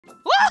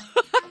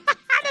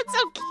That's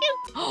so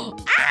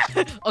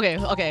cute. Okay,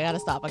 I gotta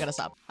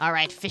stop. All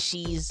right,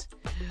 fishies.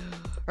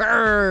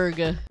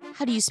 Erg.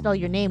 How do you spell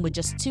your name with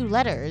just 2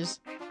 letters?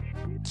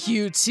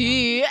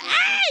 QT.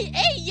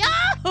 Hey, yo!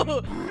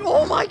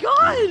 Oh my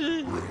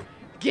god!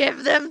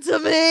 Give them to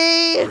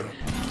me!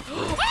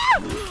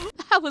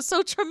 That was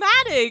so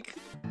traumatic.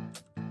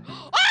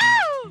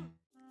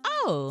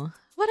 Oh,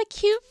 what a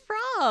cute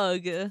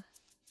frog.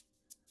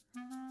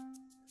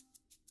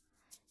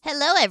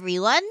 Hello,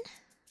 everyone.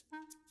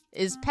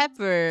 Is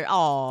Pepper...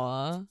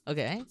 Aw,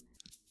 okay.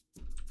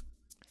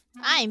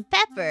 I'm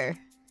Pepper.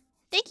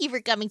 Thank you for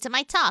coming to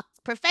my talk,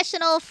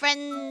 Professional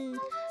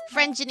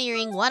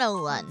Friengineering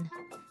 101.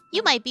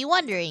 You might be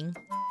wondering,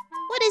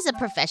 what is a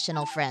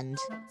professional friend?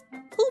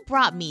 Who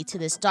brought me to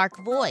this dark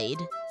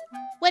void?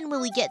 When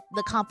will we get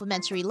the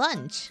complimentary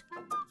lunch?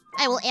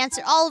 I will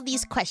answer all of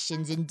these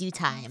questions in due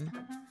time.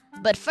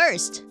 But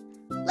first,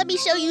 let me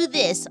show you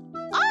this.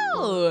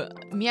 Oh,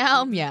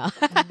 meow meow.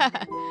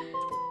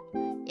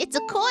 It's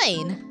a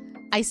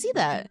coin. I see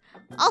that.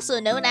 Also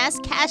known as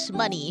cash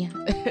money.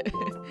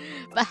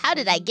 But how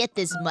did I get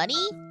this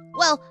money?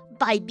 Well,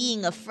 by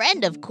being a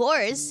friend, of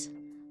course.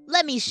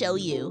 Let me show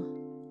you.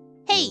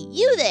 Hey,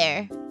 you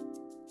there.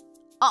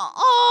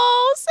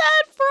 Oh,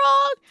 sad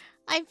frog.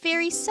 I'm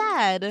very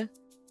sad.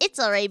 It's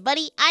alright,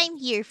 buddy. I'm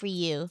here for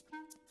you.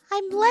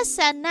 I'm less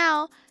sad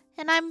now,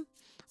 and I'm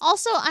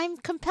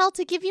compelled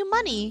to give you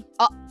money.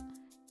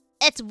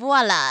 Et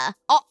voila.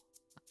 Oh,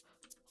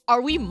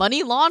 are we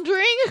money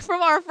laundering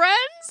from our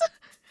friends?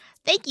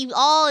 Thank you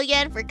all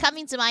again for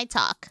coming to my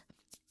talk.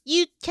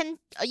 You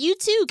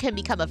too can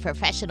become a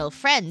professional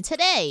friend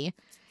today.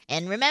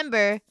 And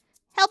remember,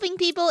 helping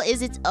people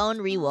is its own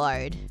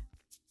reward.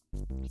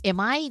 Am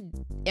I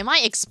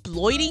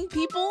exploiting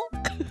people?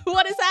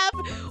 What is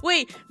happening?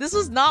 Wait, this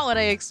was not what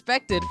I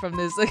expected from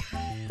this.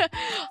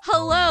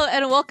 Hello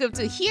and welcome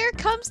to Here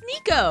Comes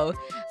Niko.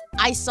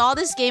 I saw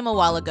this game a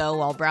while ago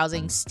while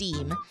browsing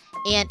Steam,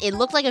 and it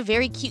looked like a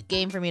very cute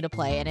game for me to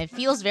play, and it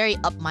feels very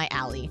up my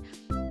alley.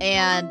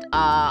 And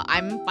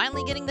I'm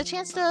finally getting the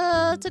chance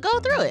to go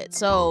through it.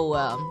 So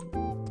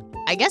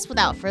I guess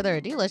without further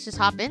ado, let's just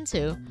hop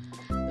into.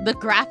 The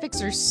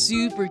graphics are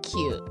super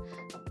cute.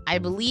 I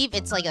believe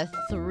it's like a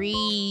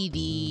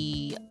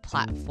 3D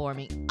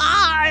platforming.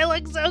 Ah, it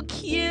looks so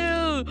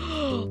cute.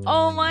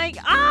 Oh my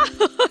god.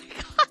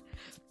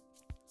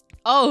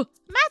 Oh,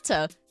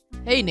 Mata.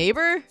 Hey,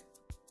 neighbor.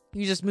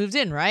 You just moved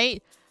in,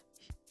 right?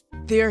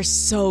 They're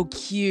so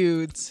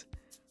cute.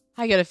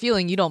 I get a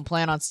feeling you don't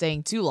plan on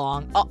staying too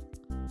long. Oh,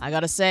 I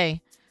gotta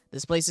say,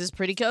 this place is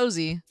pretty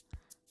cozy.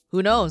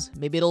 Who knows?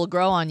 Maybe it'll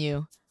grow on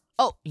you.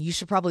 Oh, you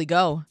should probably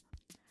go.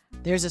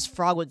 There's this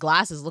frog with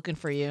glasses looking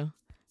for you.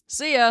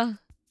 See ya.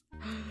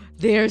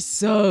 They're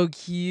so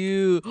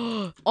cute.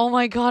 Oh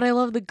my god, I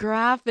love the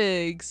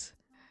graphics.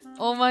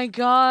 Oh my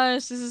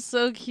gosh, this is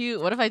so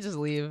cute. What if I just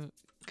leave?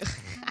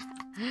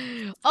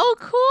 Oh,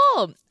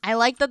 cool. I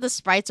like that the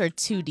sprites are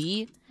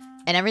 2D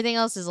and everything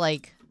else is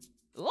like...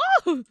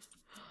 Whoa!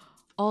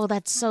 Oh,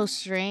 that's so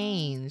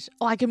strange.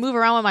 Oh, I can move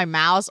around with my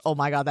mouse. Oh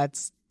my god,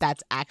 that's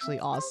actually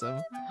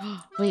awesome.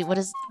 Wait, what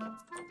is...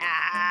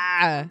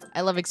 Ah!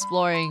 I love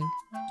exploring.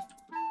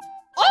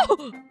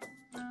 Oh!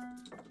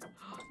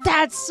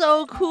 That's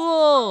so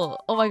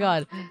cool! Oh my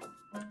god.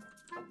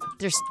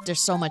 There's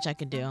so much I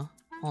could do.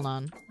 Hold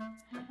on.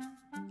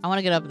 I want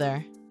to get up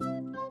there.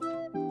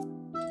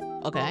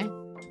 Okay.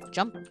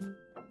 Jump.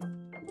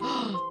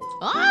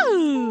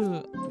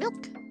 Oh!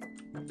 Milk!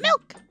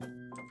 Milk!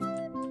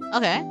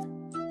 Okay.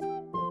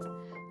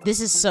 This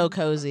is so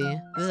cozy.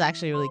 This is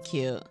actually really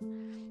cute.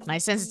 My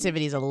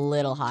sensitivity is a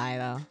little high,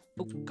 though.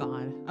 Oh,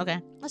 God. Okay.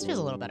 This feels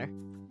a little better.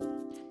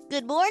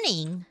 Good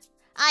morning.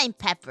 I'm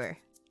Pepper.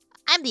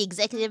 I'm the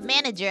executive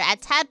manager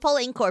at Tadpole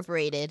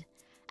Incorporated.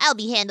 I'll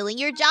be handling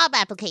your job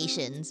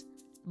applications.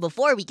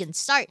 Before we can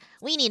start,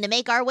 we need to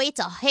make our way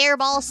to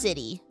Hairball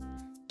City.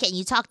 Can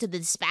you talk to the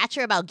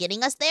dispatcher about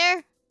getting us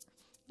there?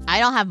 I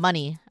don't have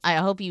money. I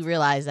hope you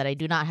realize that I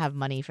do not have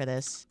money for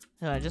this.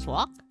 Do I just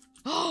walk?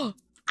 Ah,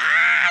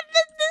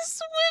 the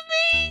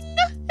swimming!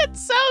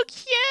 It's so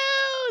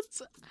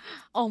cute!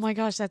 Oh my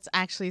gosh, that's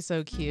actually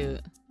so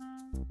cute.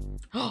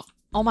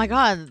 Oh my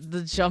god,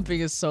 the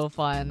jumping is so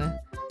fun.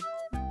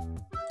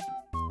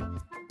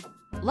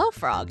 Hello,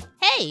 Frog.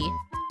 Hey!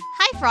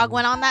 Hi, Frog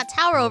went on that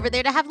tower over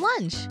there to have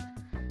lunch.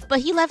 But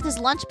he left his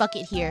lunch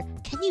bucket here.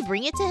 Can you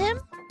bring it to him?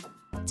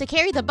 To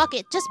carry the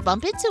bucket, just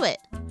bump into it.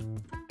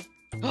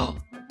 Oh,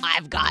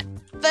 I've got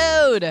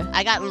food!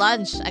 I got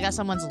lunch. I got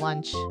someone's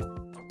lunch.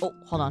 Oh,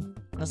 hold on.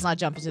 Let's not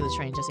jump into the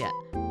train just yet.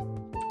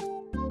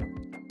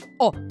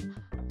 Oh,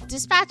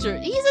 dispatcher.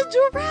 He's a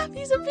giraffe.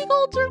 He's a big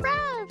old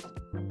giraffe.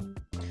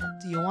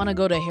 Do you want to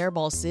go to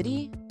Hairball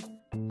City?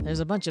 There's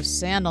a bunch of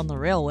sand on the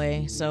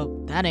railway,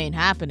 so that ain't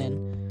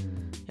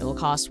happening. It will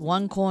cost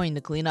 1 coin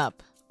to clean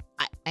up.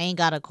 I ain't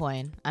got a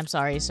coin. I'm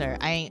sorry, sir.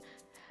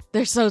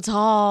 They're so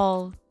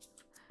tall.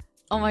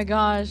 Oh my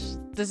gosh.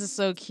 This is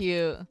so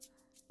cute.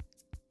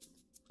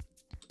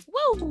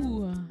 Whoa!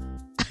 Look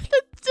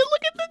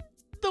at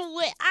the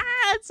way.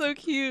 Ah, it's so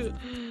cute.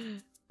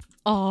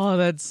 Oh,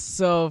 that's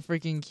so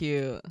freaking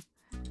cute.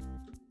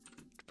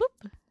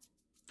 Boop.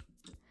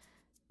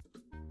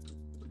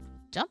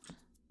 Jump.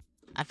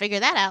 I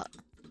figured that out.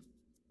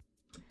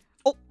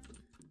 Oh,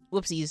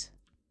 whoopsies.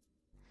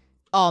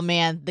 Oh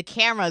man, the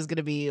camera is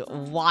gonna be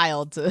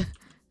wild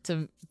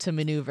to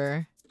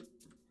maneuver.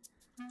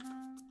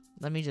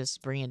 Let me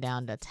just bring it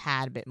down a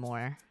tad bit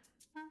more.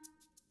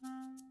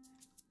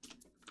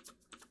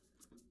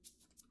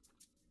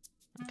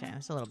 Okay,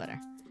 that's a little better.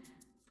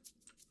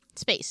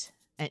 Space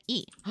and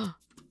E. Whoa!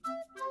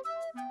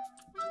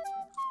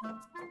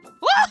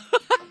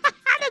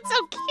 That's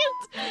so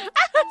cute!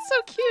 That's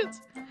so cute!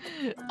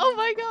 Oh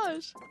my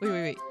gosh!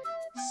 Wait.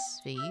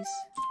 Space.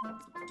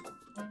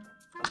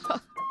 Oh!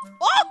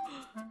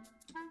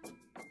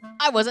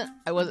 I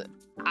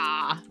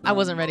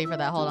wasn't ready for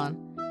that. Hold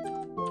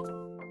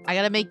on. I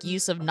gotta make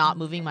use of not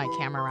moving my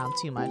camera around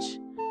too much.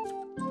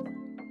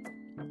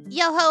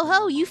 Yo ho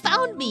ho, you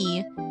found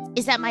me!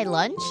 Is that my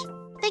lunch?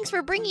 Thanks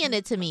for bringing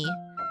it to me.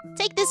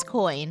 Take this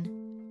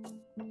coin.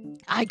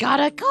 I got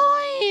a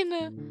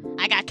coin!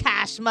 I got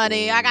cash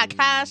money! I got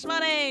cash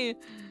money!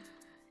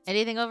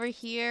 Anything over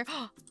here?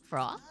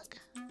 Frog?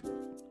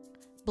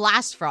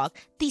 Blast frog.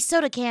 These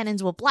soda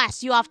cannons will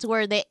blast you off to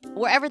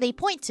wherever they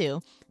point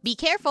to. Be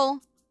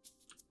careful.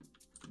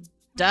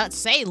 Don't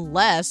say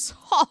less.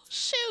 Oh,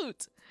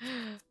 shoot.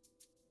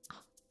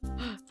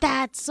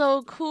 That's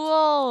so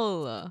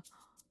cool.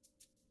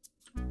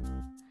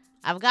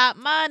 I've got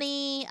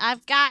money.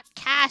 I've got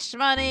cash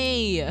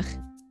money.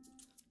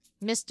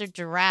 Mr.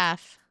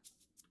 Giraffe.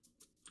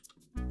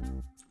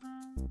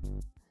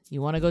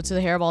 You want to go to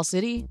the Hairball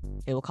City?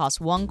 It will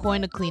cost 1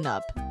 coin to clean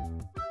up.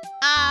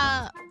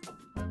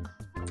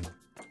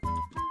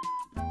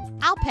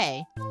 I'll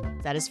pay.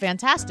 That is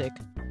fantastic.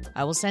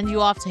 I will send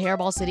you off to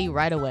Hairball City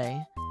right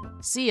away.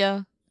 See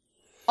ya.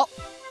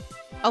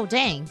 Oh,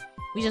 dang.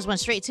 We just went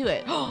straight to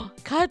it.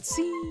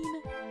 Cutscene.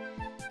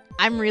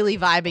 I'm really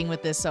vibing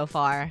with this so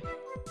far.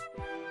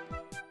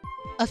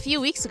 A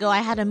few weeks ago, I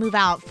had to move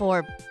out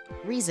for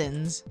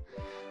reasons.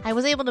 I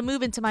was able to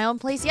move into my own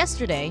place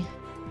yesterday.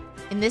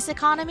 In this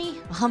economy?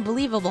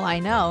 Unbelievable, I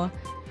know.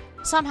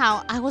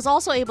 Somehow, I was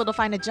also able to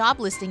find a job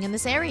listing in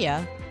this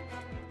area.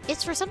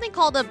 It's for something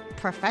called a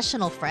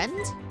professional friend.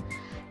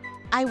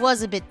 I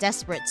was a bit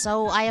desperate,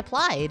 so I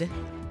applied.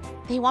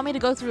 They want me to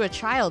go through a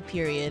trial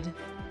period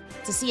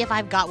to see if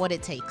I've got what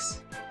it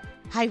takes.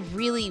 I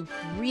really,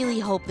 really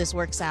hope this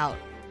works out.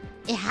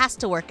 It has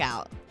to work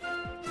out.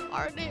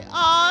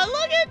 Oh,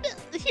 look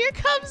at... Here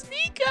comes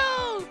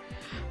Niko!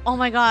 Oh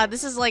my god,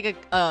 this is like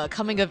a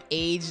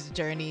coming-of-age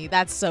journey.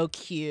 That's so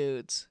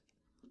cute.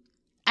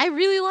 I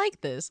really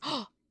like this.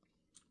 Oh,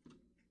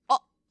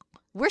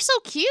 we're so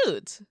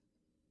cute.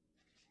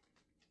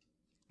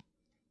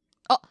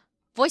 Oh,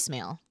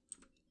 voicemail.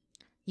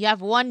 You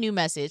have one new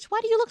message. Why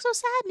do you look so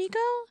sad,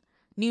 Niko?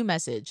 New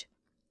message.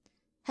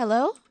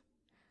 Hello?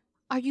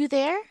 Are you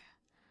there?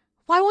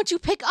 Why won't you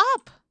pick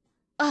up?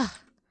 Ugh.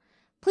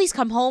 Please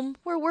come home.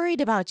 We're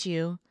worried about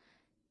you.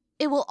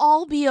 It will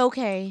all be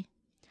okay.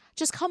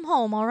 Just come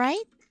home, all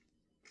right?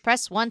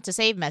 Press 1 to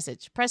save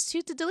message. Press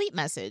 2 to delete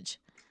message.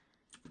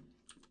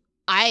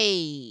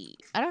 I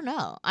don't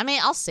know. I mean,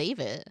 I'll save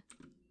it.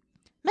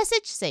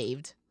 Message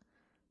saved.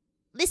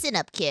 Listen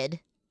up, kid.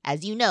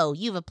 As you know,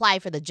 you've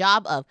applied for the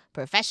job of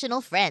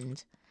professional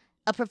friend.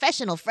 A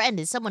professional friend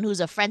is someone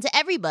who's a friend to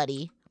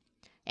everybody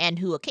and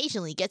who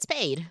occasionally gets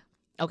paid.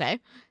 Okay.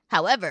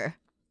 However,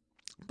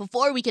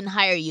 before we can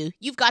hire you,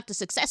 you've got to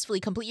successfully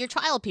complete your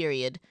trial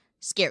period.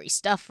 Scary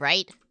stuff,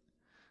 right?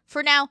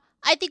 For now,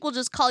 I think we'll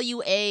just call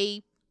you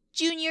a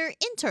junior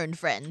intern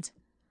friend.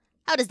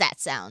 How does that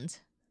sound?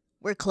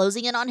 We're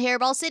closing in on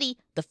Hairball City,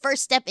 the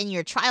first step in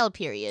your trial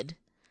period.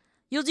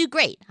 You'll do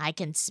great. I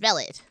can smell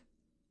it.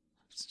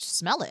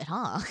 Smell it,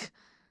 huh?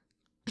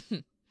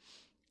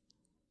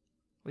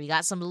 We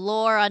got some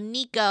lore on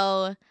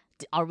Niko.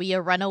 Are we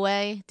a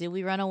runaway? Did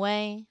we run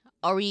away?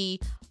 Are we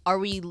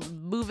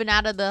moving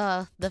out of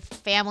the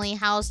family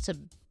house to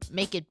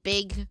make it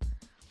big?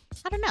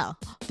 I don't know.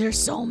 There's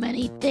so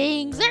many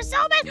things. There's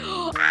so many.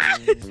 Ah!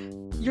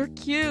 You're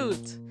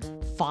cute.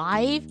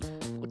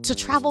 5? To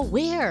travel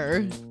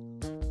where?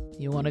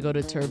 You want to go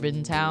to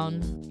Turbine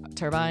Town?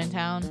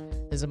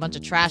 There's a bunch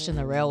of trash in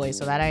the railway,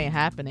 so that ain't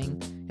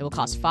happening. It will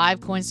cost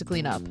 5 coins to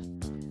clean up.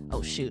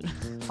 Oh, shoot.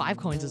 5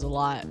 coins is a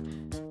lot.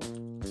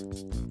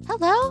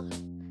 Hello?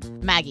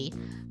 Maggie.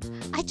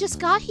 I just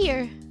got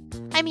here.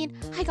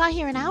 I got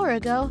here an hour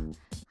ago.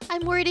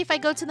 I'm worried if I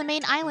go to the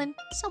main island,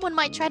 someone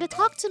might try to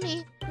talk to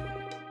me.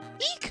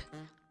 Eek!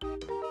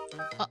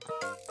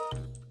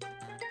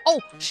 Oh,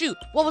 shoot.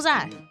 What was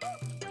that?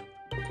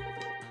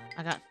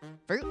 I got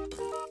fruit.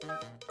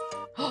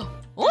 Oh!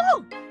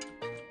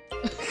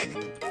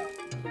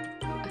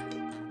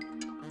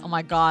 Oh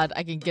my god,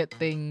 I can get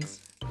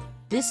things.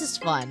 This is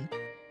fun.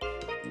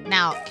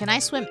 Now, can I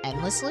swim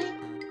endlessly?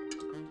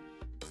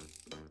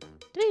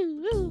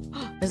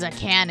 There's a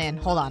cannon.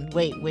 Hold on.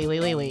 Wait.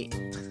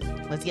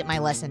 Let's get my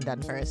lesson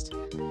done first.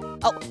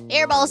 Oh,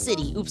 Hairball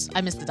City. Oops,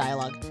 I missed the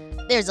dialogue.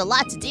 There's a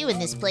lot to do in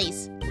this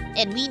place.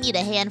 And we need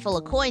a handful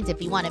of coins if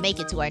we want to make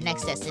it to our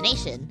next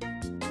destination.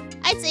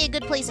 I'd say a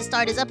good place to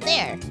start is up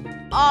there.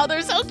 Oh,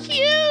 they're so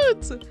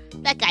cute!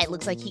 That guy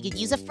looks like he could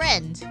use a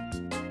friend.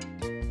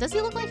 Does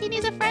he look like he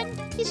needs a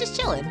friend? He's just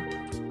chilling.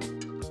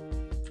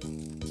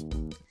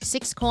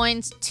 6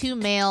 coins, 2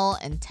 mail,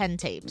 and 10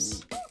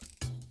 tapes.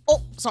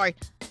 Oh, sorry.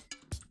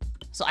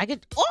 So I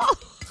could... Oh!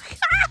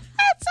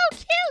 That's so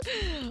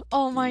cute!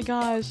 Oh my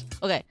gosh.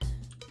 Okay.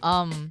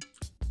 I'm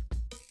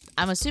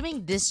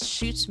assuming this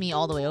shoots me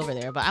all the way over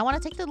there, but I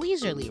want to take the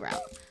leisurely route.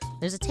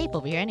 There's a tape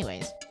over here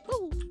anyways.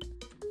 Woo!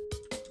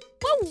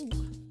 Woo!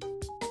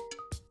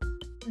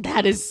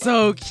 That is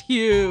so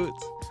cute.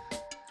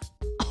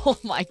 Oh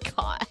my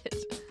god.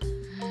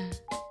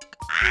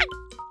 Ah!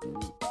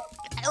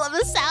 I love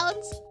the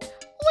sounds.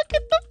 Look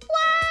at the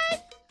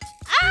flag.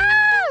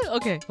 Ah!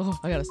 Okay. Oh,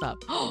 I gotta stop.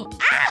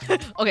 Ah!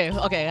 Okay,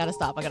 I gotta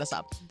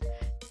stop.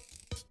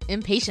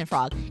 Impatient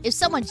frog. If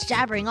someone's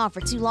jabbering on for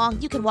too long,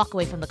 you can walk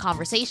away from the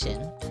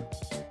conversation.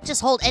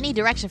 Just hold any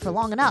direction for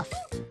long enough.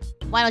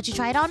 Why don't you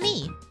try it on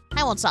me?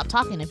 I won't stop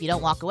talking if you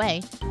don't walk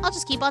away. I'll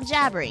just keep on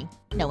jabbering.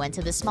 No end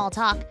to this small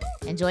talk.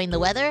 Enjoying the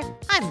weather?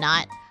 I'm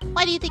not.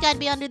 Why do you think I'd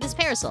be under this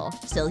parasol?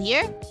 Still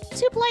here?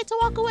 Too polite to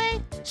walk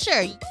away?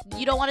 Sure,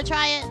 you don't want to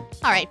try it?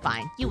 Alright,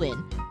 fine. You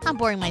win. I'm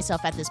boring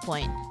myself at this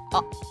point.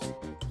 Oh.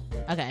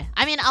 Okay.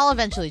 I mean, I'll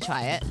eventually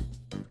try it.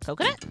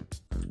 Coconut?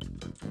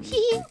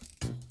 Hee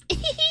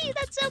hee.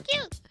 That's so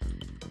cute.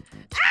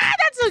 Ah,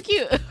 that's so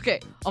cute. Okay.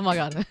 Oh my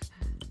god.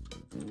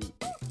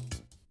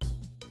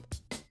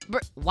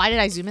 Why did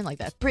I zoom in like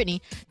that?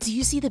 Brittany, do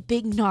you see the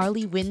big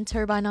gnarly wind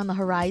turbine on the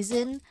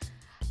horizon?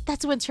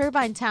 That's when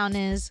Turbine Town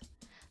is.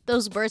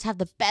 Those birds have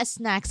the best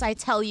snacks, I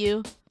tell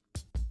you.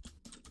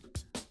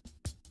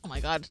 Oh my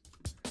god.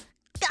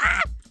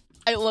 Ah!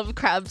 I love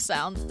crab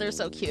sounds. They're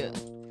so cute.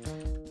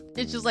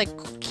 It's just like...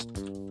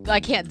 I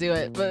can't do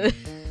it, but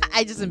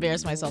I just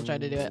embarrassed myself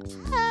trying to do it.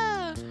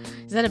 Ah.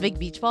 Is that a big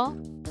beach ball?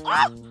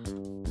 Oh!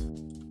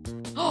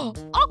 Oh!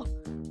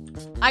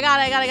 I got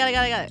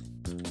it.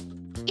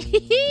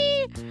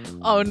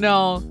 Oh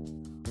no.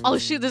 Oh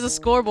shoot, there's a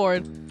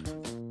scoreboard.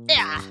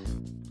 Yeah.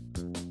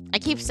 I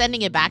keep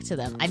sending it back to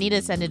them. I need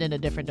to send it in a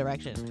different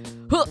direction.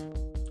 Huh.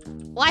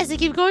 Why does it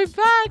keep going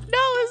back?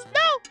 No.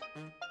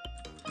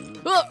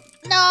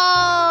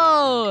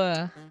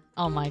 No!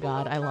 Oh my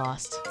god, I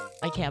lost.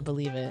 I can't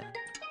believe it.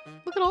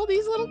 Look at all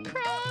these little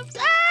crabs.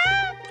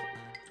 Ah!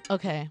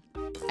 Okay,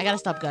 I gotta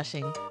stop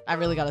gushing. I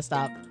really gotta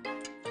stop.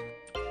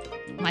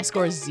 My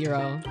score is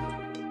 0.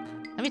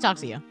 Let me talk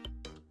to you.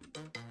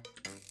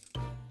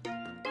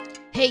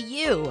 Hey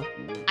you!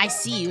 I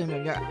see you in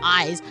your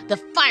eyes, the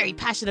fiery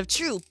passion of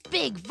true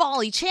big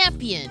volley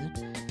champion.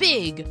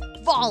 Big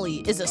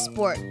volley is a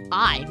sport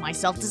I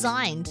myself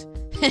designed.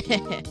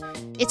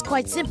 It's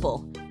quite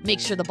simple. Make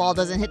sure the ball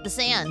doesn't hit the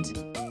sand.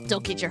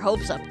 Don't get your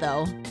hopes up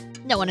though.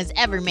 No one has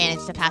ever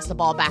managed to pass the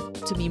ball back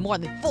to me more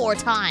than 4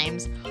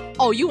 times.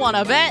 Oh, you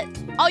wanna bet?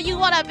 Oh, you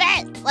wanna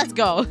bet? Let's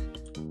go.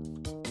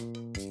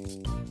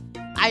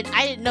 I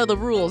didn't know the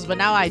rules, but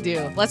now I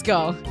do. Let's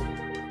go.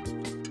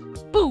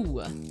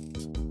 Boo!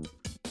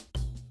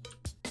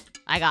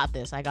 I got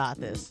this.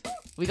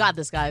 We got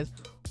this, guys.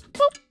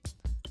 Boop.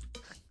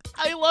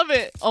 I love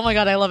it. Oh my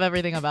god, I love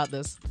everything about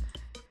this.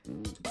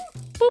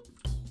 Boop.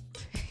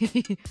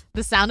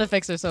 The sound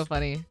effects are so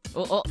funny.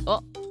 Oh!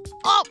 Oh!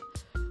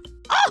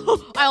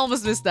 I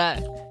almost missed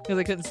that because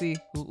I couldn't see.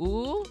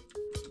 Ooh!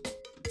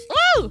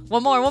 Ooh!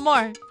 One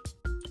more.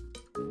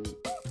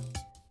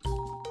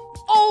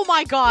 Oh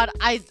my god!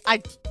 I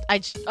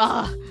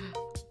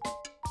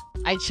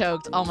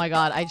choked. Oh my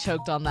god, I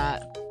choked on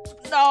that.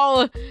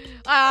 No!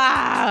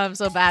 Ah, I'm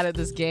so bad at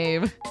this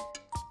game.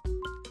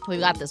 We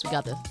got this.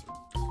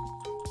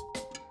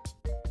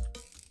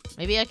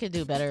 Maybe I could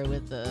do better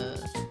with the...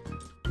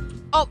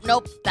 Oh,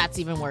 nope. That's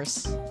even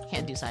worse.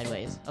 Can't do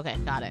sideways. Okay,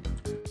 got it.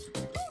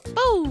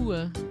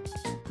 Boo!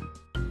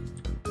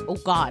 Oh,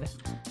 God.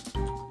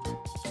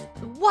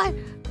 What?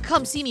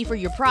 Come see me for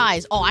your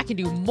prize. Oh, I can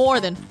do more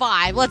than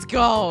 5. Let's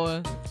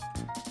go.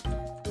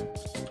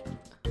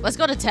 Let's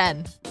go to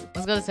 10.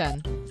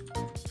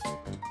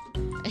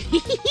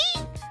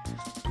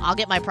 I'll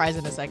get my prize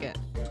in a second.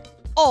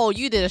 Oh,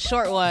 you did a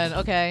short one.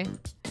 Okay.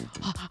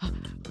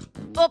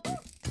 Oh,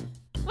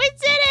 we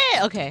did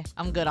it. Okay,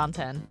 I'm good on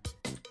 10.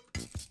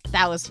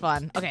 That was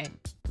fun. Okay,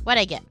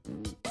 what'd I get?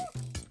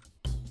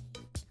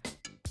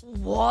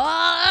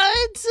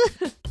 What?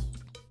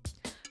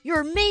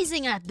 You're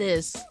amazing at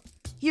this.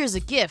 Here's a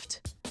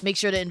gift. Make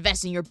sure to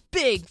invest in your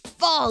big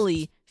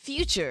volley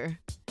future.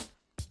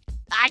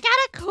 I got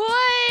a coin.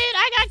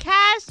 I got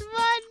cash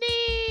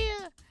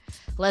money.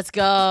 Let's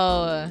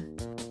go.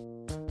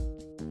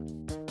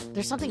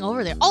 There's something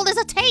over there. Oh, there's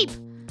a tape.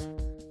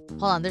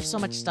 Hold on. There's so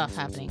much stuff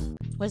happening.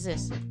 What is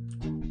this?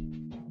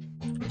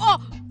 Oh,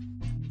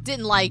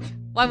 didn't like.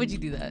 Why would you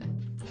do that?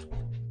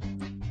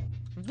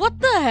 What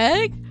the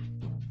heck?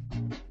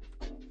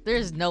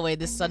 There's no way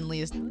this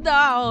suddenly is.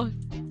 No.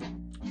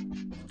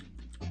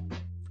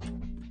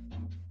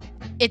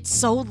 It's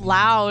so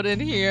loud in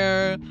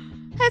here.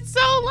 It's so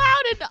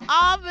loud and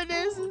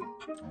ominous.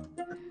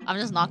 I'm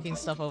just knocking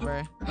stuff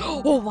over.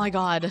 Oh my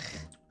god.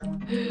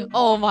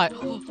 Oh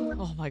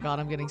my god,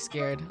 I'm getting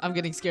scared. I'm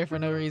getting scared for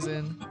no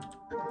reason.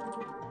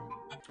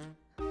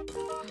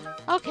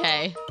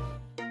 Okay.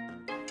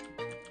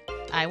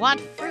 I want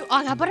fruit. Oh,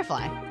 I got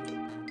butterfly.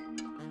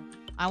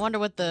 I wonder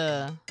what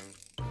the...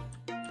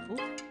 Ooh.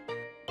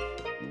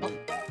 Oh,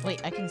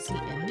 wait, I can see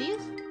in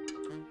these?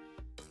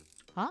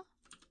 Huh?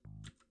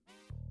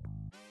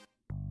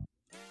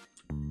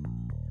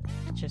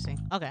 Interesting.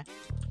 Okay.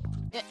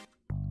 Yeah.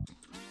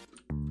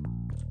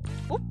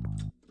 Whoop.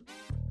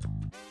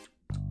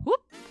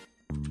 Whoop.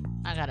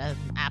 I got an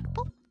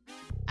apple.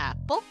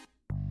 Apple.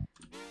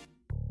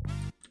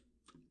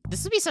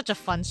 This would be such a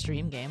fun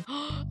stream game.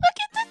 Look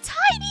at the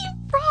tiny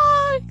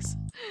frogs!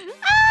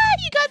 Ah,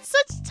 you got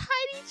such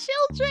tiny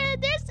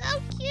children! They're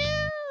so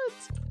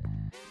cute!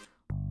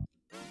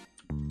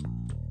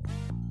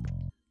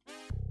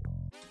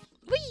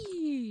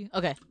 Whee!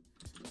 Okay.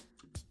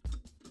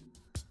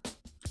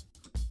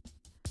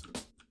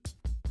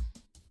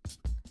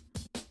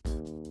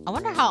 I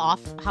wonder how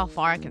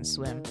far I can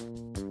swim.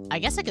 I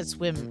guess I could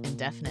swim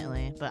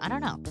indefinitely, but I don't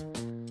know.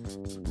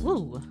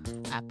 Woo!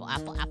 Apple,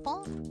 apple,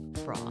 apple.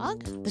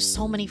 Frog? There's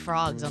so many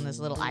frogs on this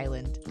little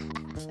island.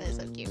 That is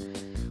so cute.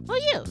 Who are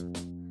you?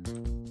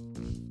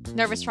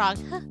 Nervous frog.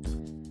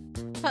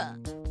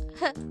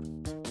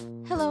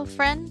 Hello,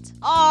 friend.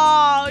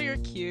 Oh, you're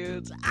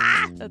cute.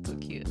 Ah, that's so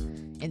cute.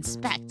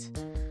 Inspect.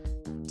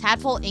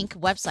 Tadpole Inc.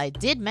 website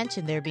did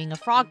mention there being a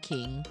frog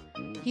king.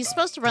 He's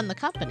supposed to run the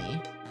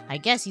company. I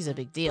guess he's a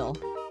big deal.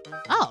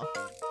 Oh,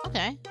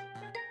 okay.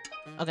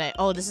 Okay,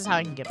 oh, this is how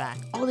I can get back.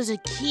 Oh, there's a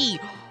key.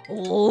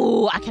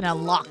 Oh, I can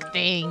unlock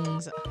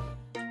things.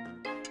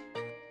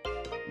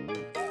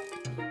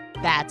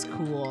 That's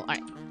cool. All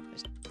right.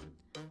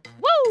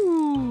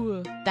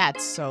 Woo!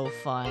 That's so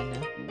fun.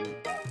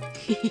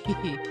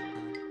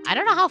 I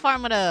don't know how far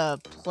I'm gonna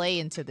play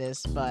into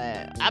this,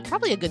 but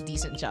probably a good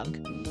decent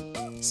chunk.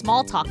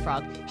 Small talk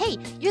frog. Hey,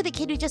 you're the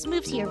kid who just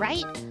moved here,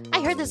 right?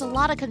 I heard there's a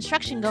lot of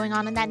construction going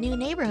on in that new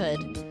neighborhood.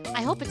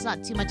 I hope it's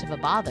not too much of a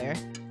bother.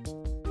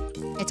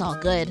 It's all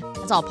good.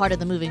 It's all part of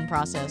the moving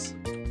process.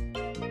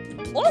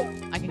 Oh,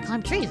 I can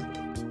climb trees.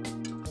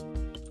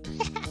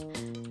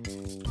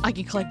 I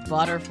can collect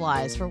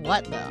butterflies. For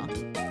what, though?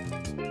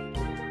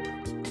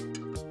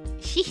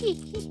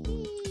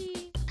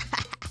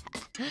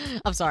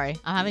 I'm sorry.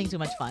 I'm having too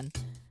much fun.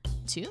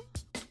 2?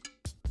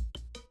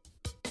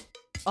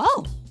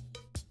 Oh!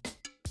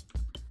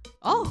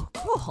 Oh,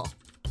 cool.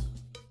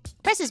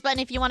 Press this button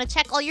if you want to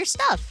check all your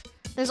stuff.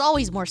 There's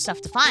always more stuff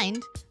to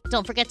find.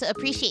 Don't forget to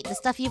appreciate the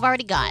stuff you've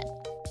already got.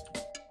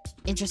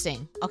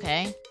 Interesting.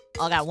 Okay.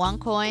 I got 1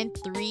 coin,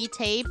 3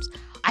 tapes.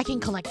 I can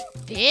collect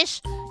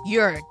fish?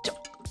 You're...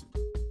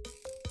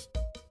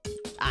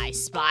 I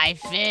spy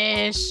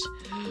fish.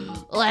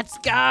 Let's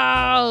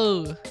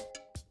go.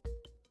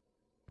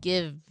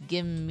 Give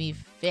me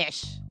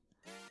fish.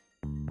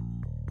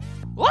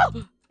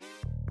 Whoa!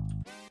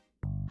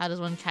 How does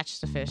one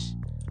catch the fish?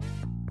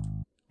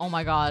 Oh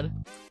my god.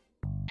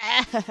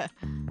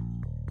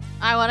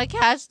 I want to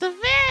catch the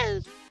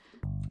fish.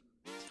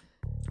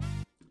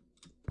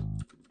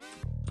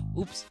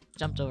 Oops,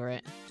 jumped over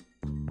it.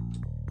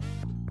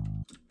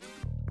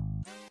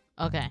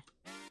 Okay.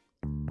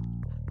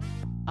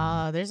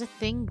 There's a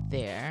thing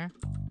there.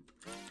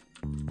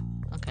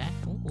 Okay.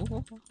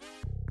 Ooh.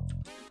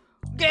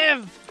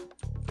 Give!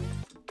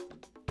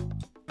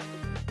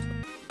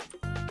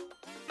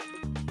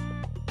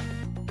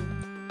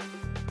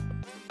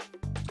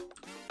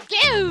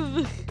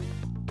 Give!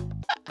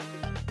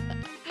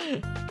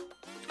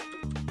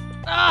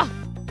 Ah!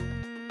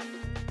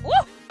 Woo!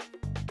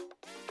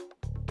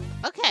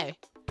 Okay.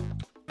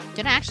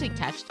 Can I actually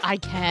catch? I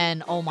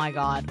can. Oh my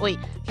god. Wait,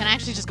 can I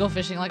actually just go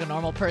fishing like a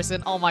normal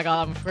person? Oh my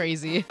god, I'm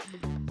crazy.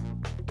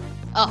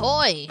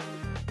 Ahoy!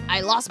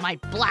 I lost my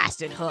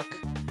blasted hook.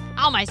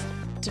 How am I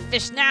to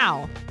fish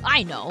now?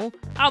 I know.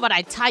 How about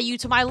I tie you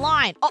to my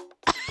line? Oh!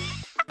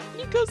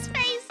 Niko's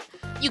face!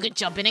 You could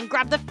jump in and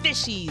grab the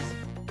fishies.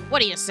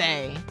 What do you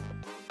say?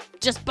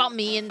 Just bump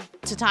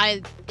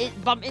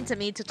into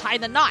me to tie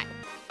the knot.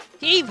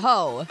 Heave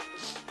ho!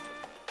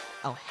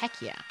 Oh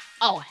heck yeah!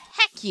 Oh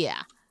heck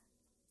yeah!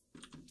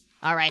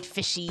 All right,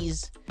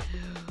 fishies.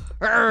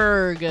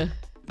 Urgh!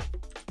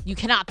 You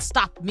cannot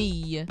stop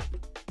me.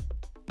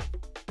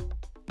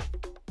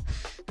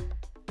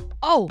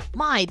 Oh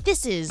my!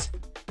 This is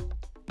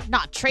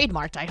not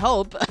trademarked. I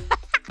hope.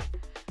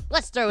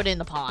 Let's throw it in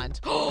the pond.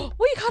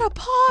 We got a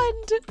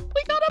pond!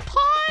 We got a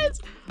pond!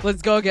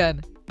 Let's go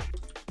again.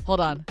 Hold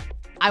on.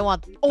 I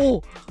want...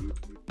 Oh!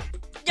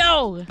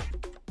 No!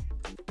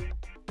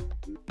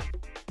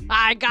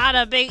 I got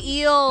a big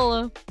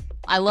eel!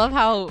 I love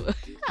how...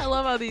 I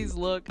love how these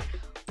look.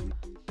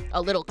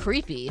 A little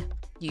creepy.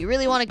 Do you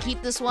really want to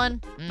keep this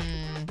one?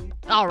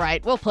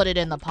 Alright, we'll put it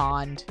in the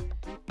pond.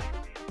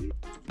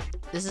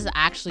 This is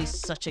actually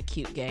such a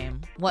cute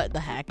game. What the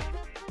heck?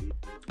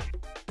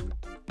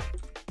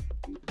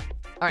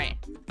 Alright.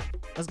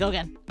 Let's go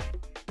again.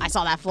 I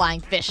saw that flying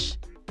fish.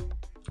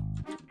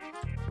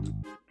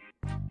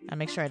 And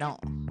make sure I don't...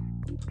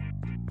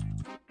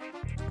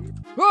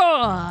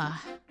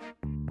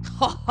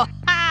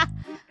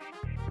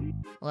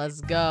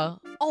 Let's go.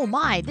 Oh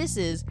my, this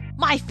is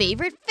my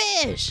favorite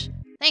fish.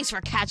 Thanks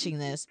for catching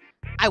this.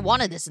 I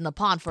wanted this in the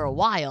pond for a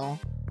while.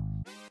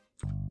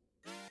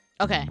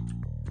 Okay.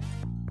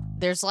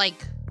 There's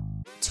like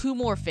 2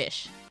 more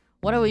fish.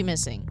 What are we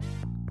missing?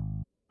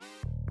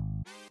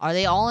 Are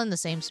they all in the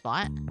same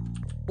spot?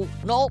 Oh,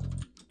 no.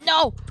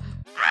 No.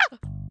 Ah!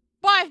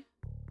 Why?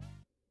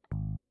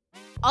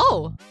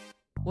 Oh.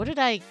 What did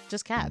I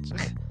just catch?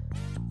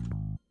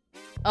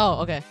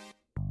 Oh, okay.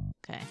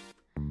 Okay.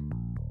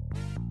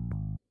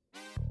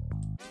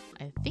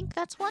 I think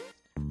that's one.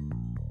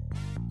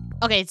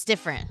 Okay, it's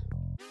different.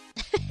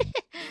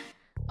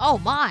 Oh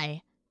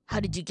my. How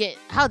did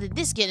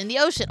this get in the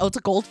ocean? Oh, it's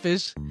a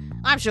goldfish.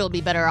 I'm sure it'll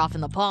be better off in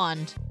the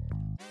pond.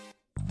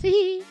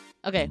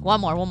 Okay,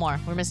 one more.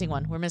 We're missing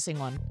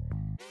one.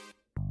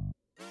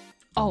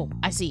 Oh,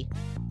 I see.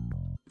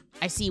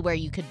 I see where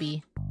you could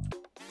be.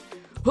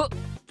 Huh.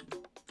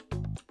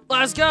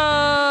 Let's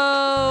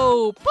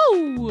go!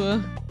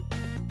 Boo!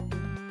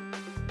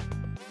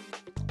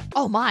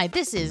 Oh my,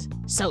 this is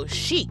so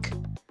chic.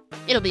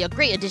 It'll be a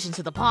great addition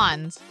to the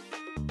pond.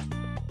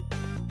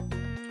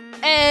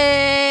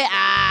 Hey,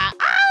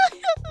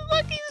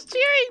 look, he's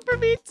cheering for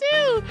me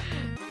too.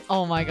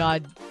 Oh my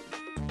god.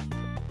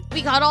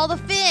 We got all the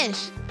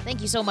fish.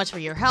 Thank you so much for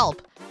your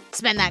help.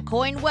 Spend that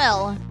coin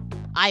well.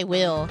 I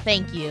will,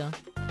 thank you.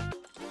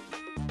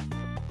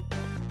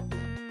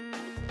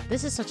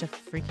 This is such a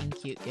freaking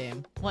cute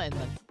game. What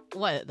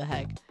the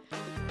heck?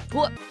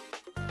 What?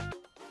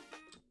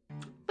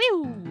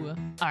 Woo!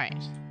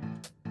 Alright.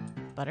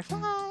 Butterfly.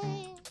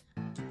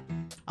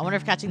 I wonder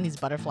if catching these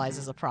butterflies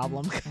is a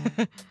problem.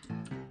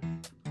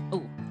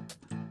 Ooh.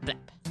 Blep.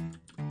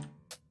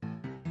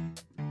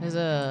 There's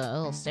a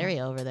little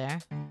stereo over there.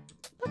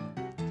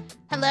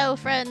 Hello,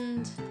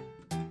 friend.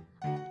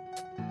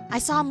 I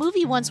saw a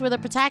movie once where the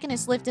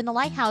protagonist lived in a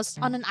lighthouse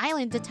on an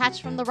island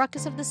detached from the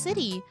ruckus of the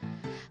city.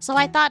 So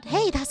I thought,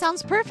 hey, that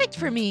sounds perfect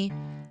for me.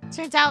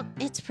 Turns out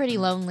it's pretty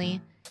lonely.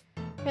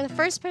 You're the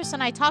first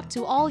person I talked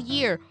to all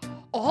year.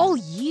 All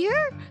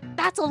year?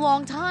 That's a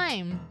long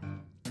time.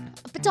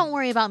 But don't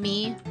worry about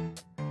me.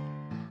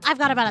 I've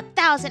got about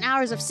 1,000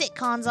 hours of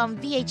sitcoms on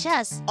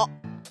VHS. Oh.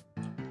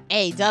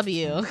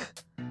 AW.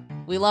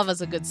 We love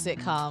us a good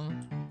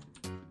sitcom.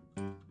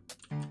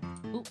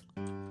 Ooh.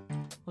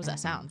 What was that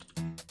sound?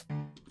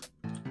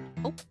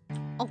 Oh.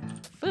 Oh.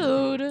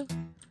 Food.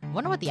 I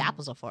wonder what the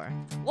apples are for.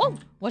 Whoa!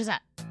 What is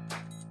that?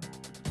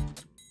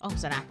 Oh,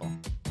 it's an apple.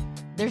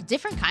 There's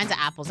different kinds of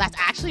apples. That's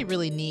actually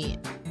really neat.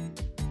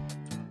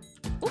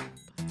 Whoop.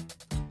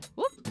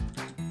 Whoop.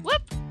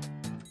 Whoop.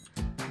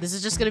 This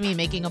is just gonna be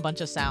making a bunch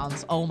of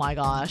sounds. Oh my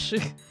gosh.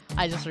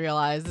 I just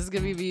realized this is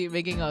gonna be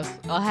making a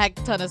heck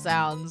ton of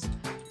sounds.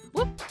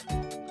 Whoop.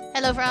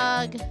 Hello,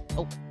 frog.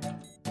 Oh.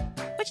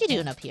 What you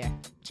doing up here?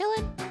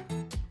 Chilling?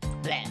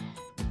 Bleh.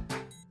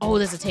 Oh,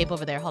 there's a tape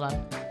over there. Hold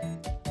on.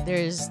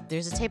 There's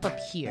a tape up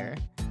here.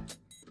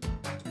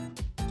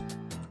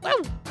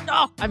 Woo!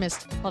 Oh, I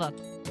missed. Hold on.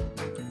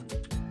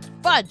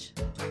 Fudge!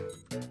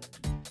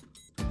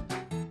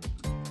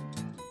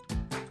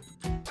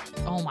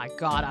 Oh my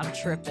god, I'm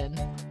tripping.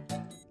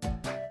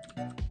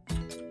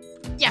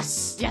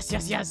 Yes! Yes,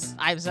 yes, yes!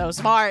 I'm so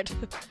smart!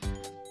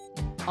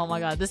 Oh my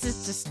god, this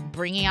is just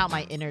bringing out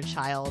my inner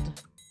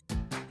child.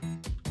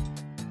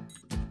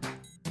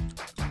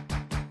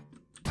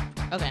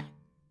 Okay.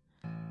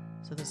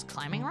 So there's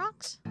climbing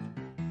rocks?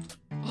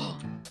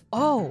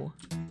 Oh!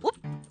 Whoop!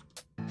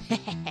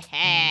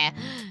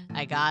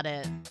 I got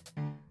it.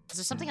 Is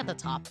there something at the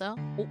top, though?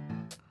 Oh,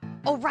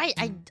 oh right!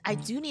 I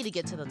do need to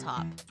get to the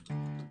top.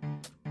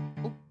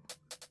 Oh.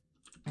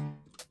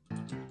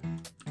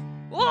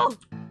 Whoa!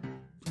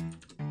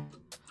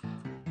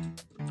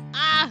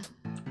 Ah!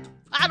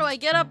 How do I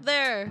get up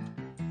there?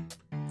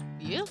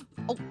 You?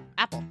 Oh,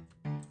 apple.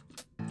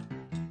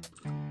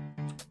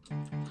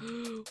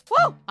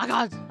 Woo! I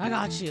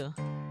got you.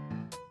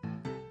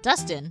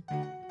 Dustin.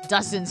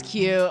 Dustin's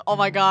cute. Oh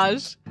my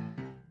gosh.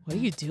 What are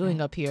you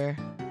doing up here?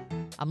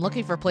 I'm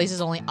looking for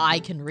places only I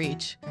can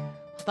reach.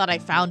 I thought I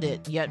found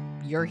it, yet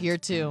you're here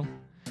too.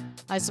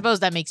 I suppose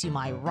that makes you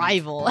my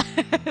rival.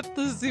 The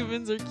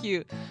Zumans are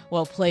cute.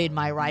 Well played,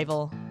 my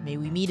rival. May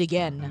we meet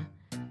again.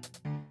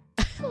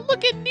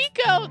 Look at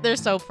Niko. They're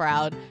so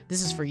proud.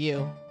 This is for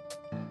you.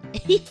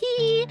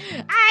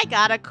 I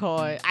got a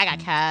coin. I got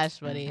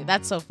cash money.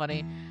 That's so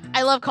funny.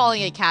 I love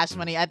calling it cash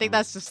money. I think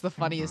that's just the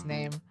funniest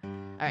name.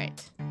 All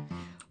right.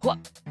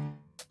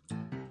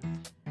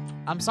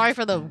 I'm sorry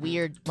for the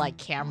weird, like,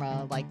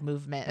 camera, like,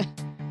 movement.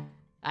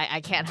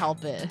 I can't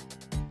help it.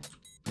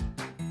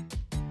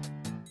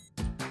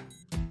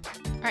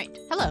 All right.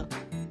 Hello.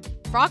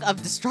 Frog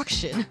of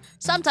Destruction.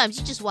 Sometimes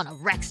you just want to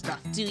wreck stuff,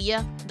 do you?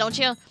 Don't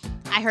you?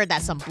 I heard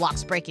that some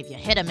blocks break if you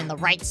hit them in the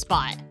right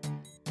spot.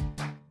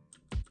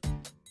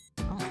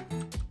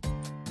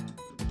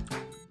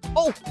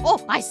 Oh,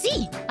 oh, I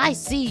see. I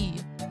see.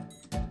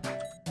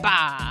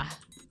 Bah.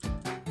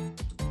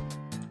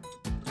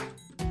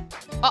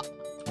 Oh,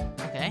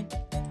 okay.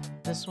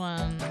 This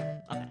one,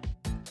 okay.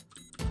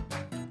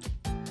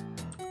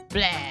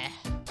 Bleh.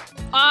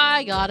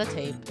 I got a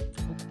tape.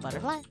 Ooh,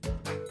 butterfly.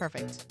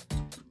 Perfect.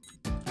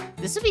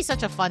 This would be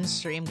such a fun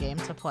stream game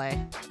to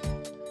play.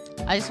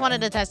 I just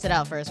wanted to test it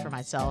out first for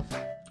myself.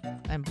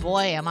 And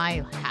boy, am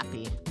I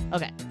happy.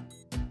 Okay.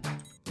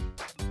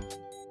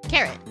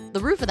 Carrot. The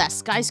roof of that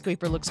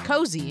skyscraper looks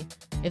cozy.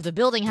 If the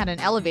building had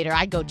an elevator,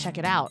 I'd go check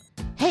it out.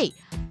 Hey,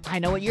 I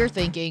know what you're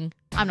thinking.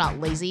 I'm not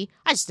lazy.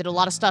 I just did a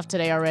lot of stuff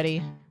today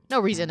already. No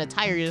reason to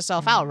tire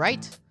yourself out,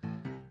 right?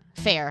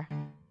 Fair.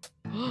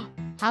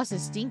 House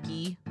is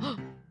stinky.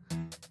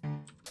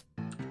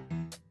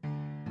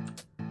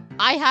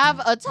 I have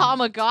a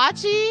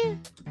Tamagotchi?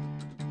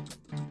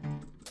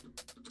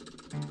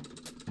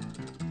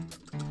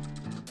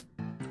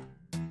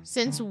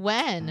 Since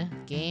when?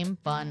 Game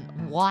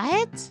fun.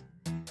 What?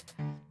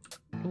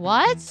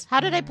 What? How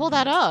did I pull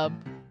that up?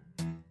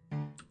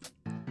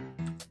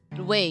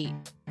 Wait.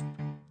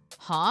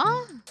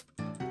 Huh?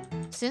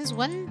 Since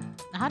when?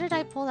 How did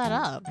I pull that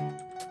up?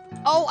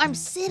 Oh, I'm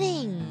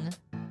sitting.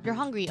 You're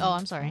hungry. Oh,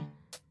 I'm sorry.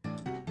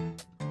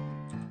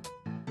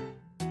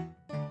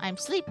 I'm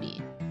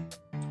sleepy.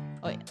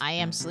 Oh, wait, I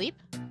am sleep?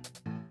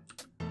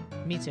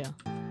 Me too.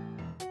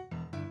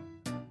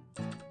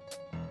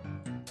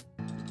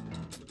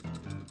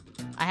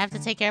 I have to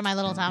take care of my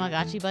little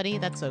Tamagotchi buddy?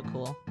 That's so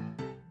cool.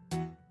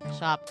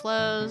 Shop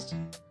closed.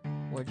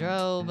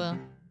 Wardrobe.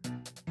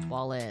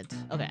 Wallet.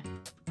 Okay.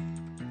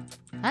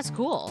 That's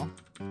cool.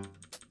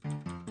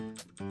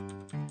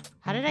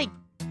 How did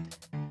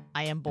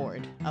I am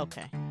bored.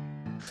 Okay.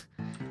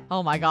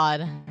 Oh my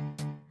god.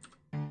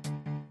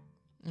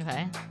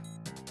 Okay.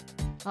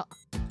 Oh.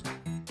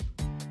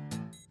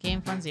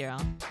 Game Fun 0.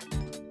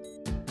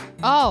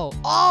 Oh!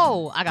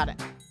 Oh! I got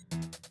it.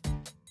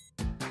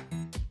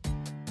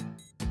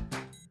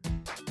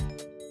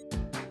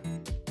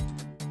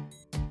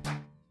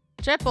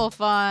 Triple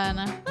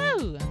fun.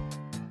 Woo!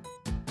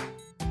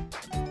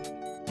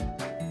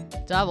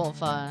 Double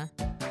fun.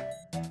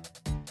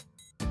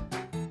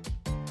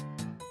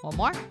 One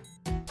more?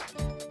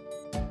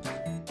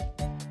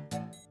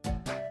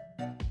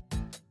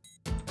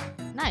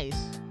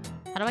 Nice.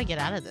 How do I get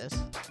out of this?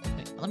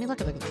 Wait, let me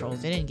look at the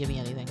controls. They didn't give me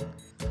anything.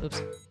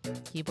 Oops.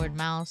 Keyboard,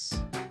 mouse.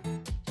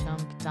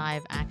 Jump,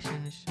 dive,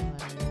 action, show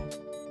letters.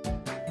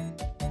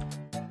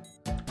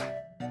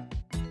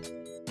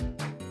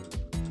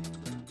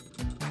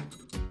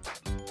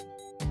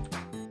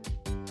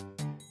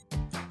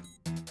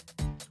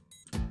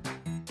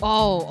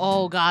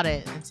 Oh, got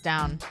it. It's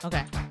down.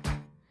 Okay.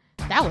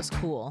 That was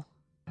cool.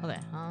 Okay,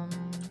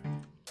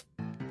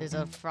 there's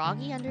a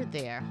froggy under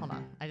there. Hold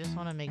on. I just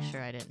want to make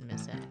sure I didn't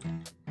miss it.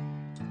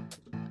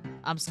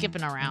 I'm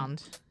skipping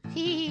around.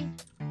 Hee.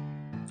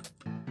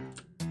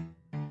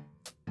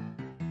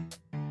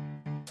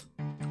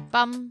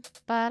 Bum,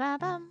 ba-da,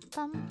 bum,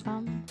 bum,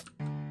 bum.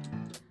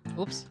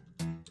 Oops.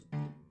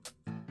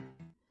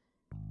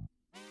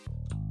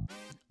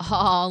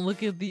 Oh,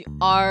 look at the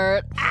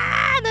art.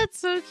 Ah, that's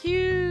so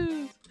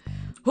cute.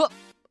 Whoop.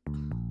 All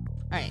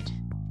right.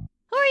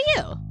 Who are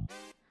you?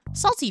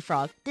 Salty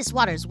Frog. This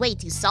water's way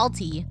too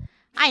salty.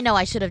 I know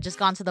I should have just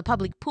gone to the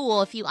public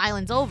pool a few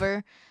islands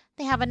over.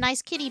 They have a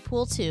nice kiddie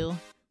pool, too.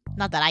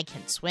 Not that I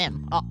can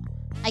swim. Oh,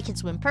 I can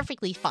swim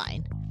perfectly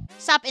fine.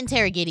 Stop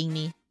interrogating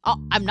me. Oh,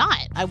 I'm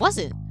not. I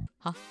wasn't.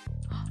 Huh?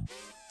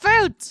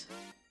 Fruit!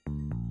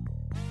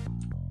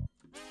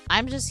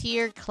 I'm just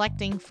here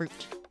collecting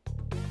fruit.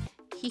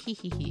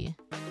 Hee.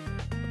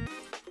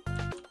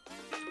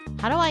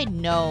 How do I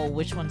know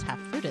which ones have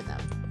fruit in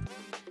them?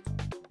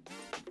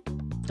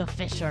 The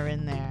fish are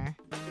in there.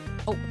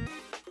 Oh.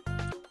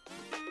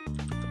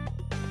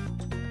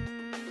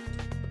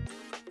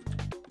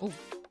 Oh.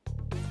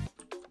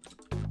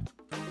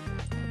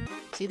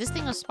 See, this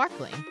thing was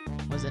sparkling.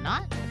 Was it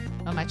not?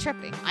 Or am I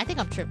tripping? I think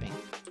I'm tripping.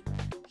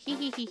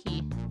 Hee.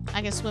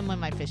 I can swim with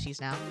my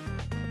fishies now.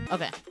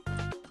 Okay.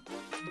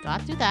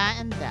 Got through that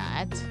and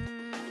that.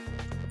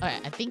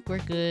 Alright, I think we're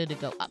good to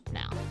go up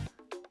now.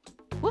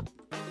 Whoop.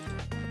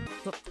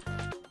 Whoop.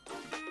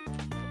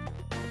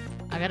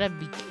 I gotta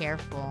be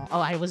careful. Oh,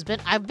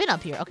 I've been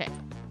up here. Okay.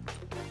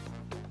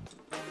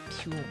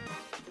 Pew.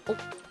 Oh.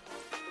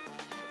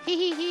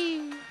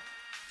 Hee.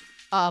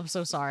 Oh, I'm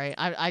so sorry.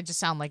 I just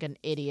sound like an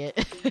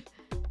idiot.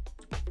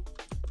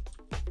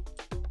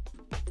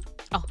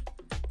 Oh.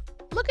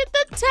 Look at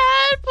the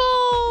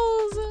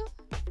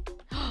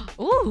tadpoles!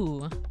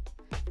 Ooh.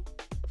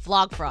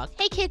 Vlog Frog.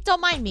 Hey kid,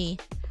 don't mind me.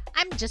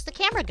 I'm just a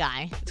camera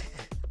guy.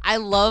 I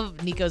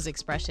love Niko's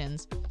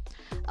expressions.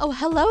 Oh,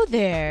 hello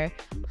there.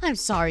 I'm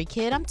sorry,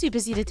 kid. I'm too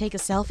busy to take a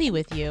selfie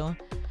with you.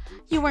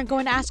 You weren't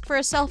going to ask for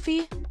a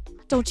selfie?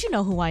 Don't you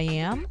know who I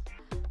am?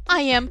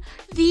 I am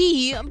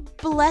the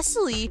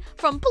Blessley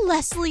from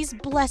Blessley's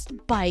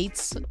Blessed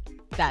Bites.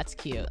 That's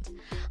cute.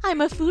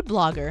 I'm a food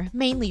blogger,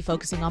 mainly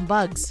focusing on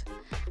bugs.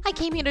 I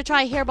came here to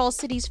try Hairball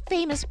City's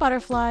famous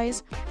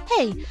butterflies.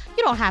 Hey, you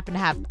don't happen to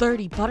have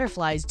 30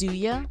 butterflies, do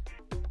you?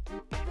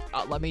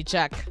 Let me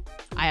check.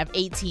 I have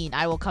 18.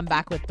 I will come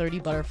back with 30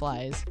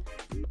 butterflies.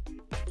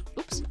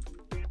 Oops.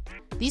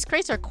 These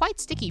crates are quite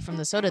sticky from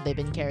the soda they've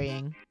been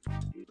carrying.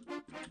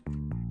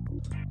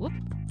 Whoop.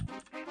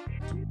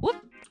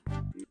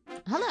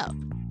 Hello.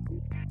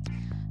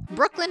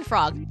 Brooklyn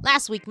Frog.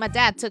 Last week, my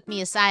dad took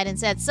me aside and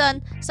said,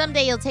 son,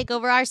 someday you'll take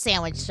over our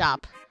sandwich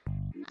shop.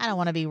 I don't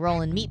want to be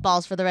rolling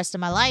meatballs for the rest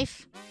of my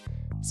life.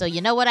 So you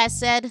know what I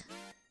said?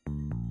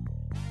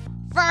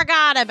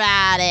 Forgot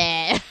about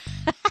it.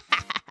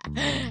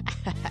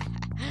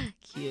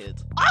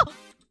 Cute. Oh!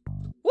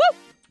 Whoop!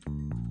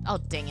 Oh,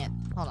 dang it.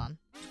 Hold on.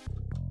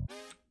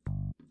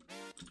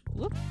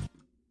 Whoop.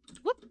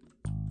 Whoop.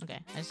 Okay,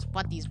 I just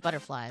want these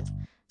butterflies.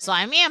 So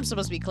I am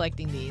supposed to be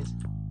collecting these.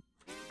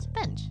 It's a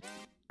bench.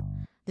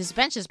 This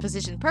bench is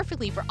positioned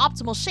perfectly for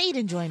optimal shade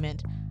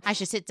enjoyment. I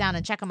should sit down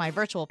and check on my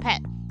virtual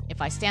pet.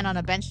 If I stand on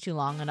a bench too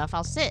long enough,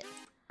 I'll sit.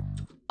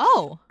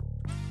 Oh!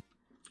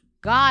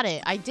 Got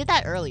it. I did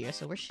that earlier,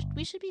 so we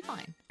should be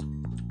fine.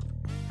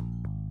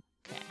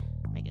 Okay,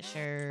 making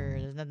sure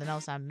there's nothing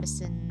else I'm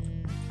missing.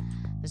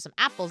 There's some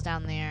apples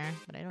down there,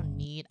 but I don't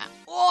need...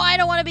 Oh, I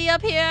don't want to be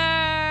up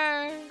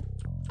here!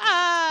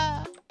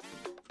 Ah!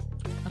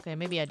 Okay,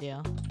 maybe I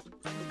do.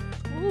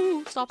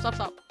 Ooh, stop, stop,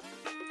 stop.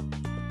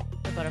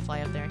 The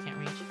butterfly up there, I can't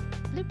reach.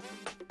 Bloop.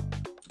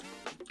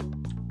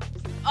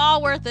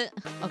 Oh, worth it.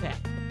 Okay.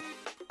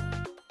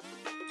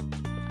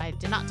 I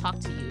did not talk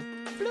to you.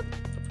 Bloop.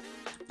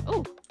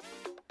 Oh.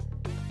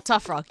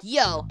 Tough Frog.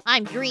 Yo,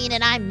 I'm green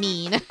and I'm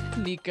mean.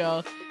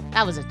 Niko.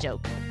 That was a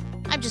joke.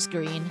 I'm just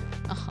green.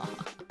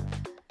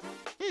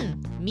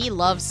 Me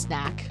love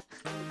snack.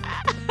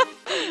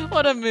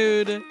 What a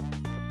mood.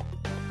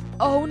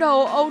 Oh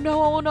no, oh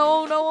no, oh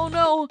no, oh no, oh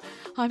no.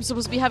 I'm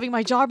supposed to be having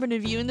my job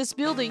interview in this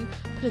building,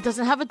 but it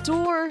doesn't have a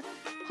door.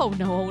 Oh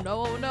no, oh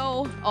no, oh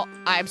no. Oh,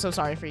 I'm so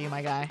sorry for you,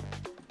 my guy.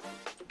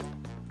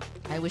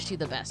 I wish you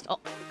the best. Oh.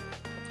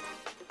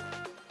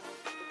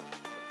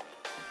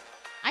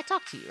 I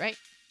talked to you, right?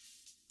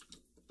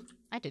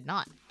 I did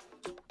not.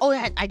 Oh,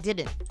 I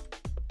didn't.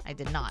 I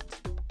did not.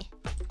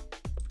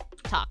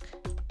 Talk.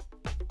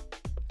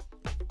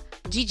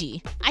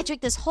 GG. I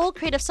drank this whole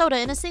crate of soda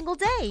in a single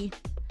day.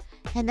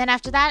 And then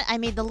after that, I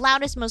made the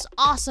loudest, most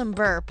awesome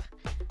burp.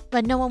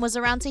 But no one was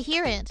around to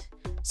hear it.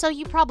 So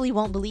you probably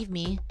won't believe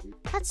me.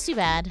 That's too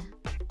bad.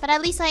 But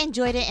at least I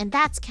enjoyed it, and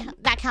that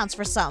counts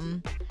for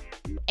something.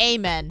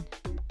 Amen.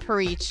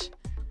 Preach.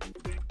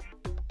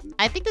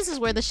 I think this is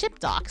where the ship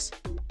docks.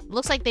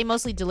 Looks like they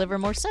mostly deliver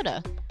more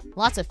soda.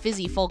 Lots of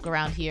fizzy folk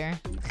around here.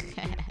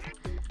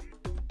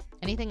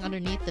 Anything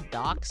underneath the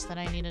docks that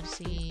I needed to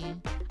see?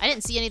 I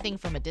didn't see anything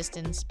from a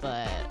distance,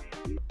 but...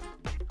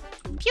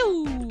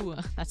 Pew!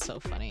 That's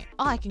so funny.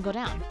 Oh, I can go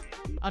down.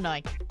 Oh, no,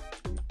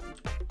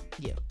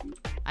 You.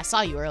 I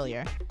saw you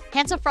earlier.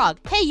 Handsome Frog.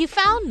 Hey, you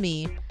found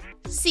me!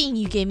 Seeing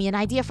you gave me an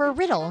idea for a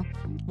riddle.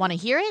 Want to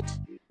hear it?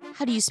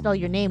 How do you spell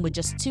your name with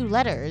just 2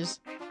 letters?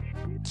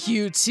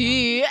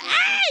 QT.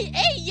 Hey!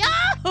 Hey,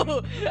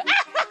 yo!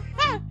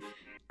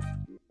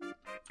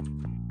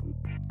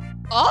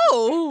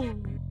 Oh!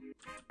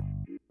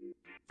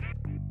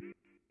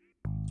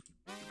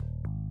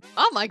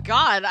 Oh my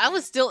god, I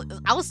was still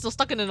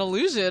stuck in an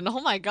illusion.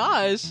 Oh my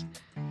gosh.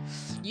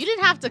 You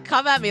didn't have to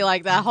come at me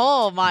like that.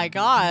 Oh my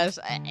gosh.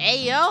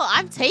 Hey yo,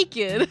 I'm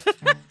taken.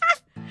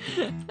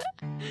 That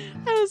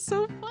was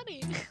so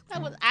funny.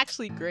 That was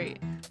actually great.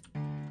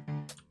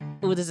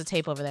 Ooh, there's a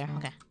tape over there.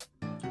 Okay.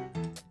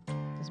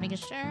 Just making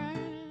sure.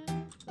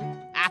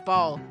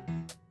 Apple.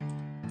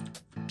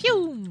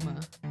 Pew.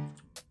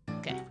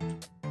 Okay.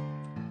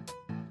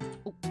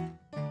 Ooh.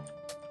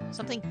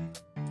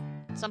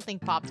 Something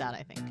popped out,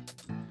 I think.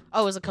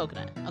 Oh, it was a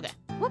coconut. Okay.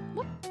 Whoop,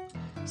 whoop.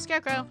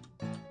 Scarecrow.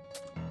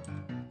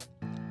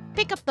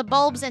 Pick up the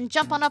bulbs and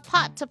jump on a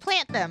pot to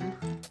plant them.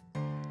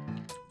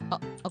 Oh,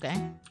 okay.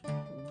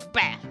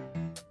 Bah.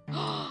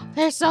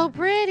 They're so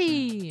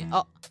pretty.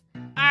 Oh,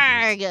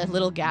 arg,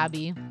 little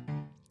Gabby.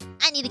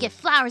 I need to get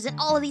flowers in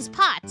all of these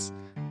pots.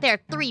 There are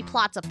 3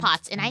 plots of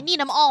pots, and I need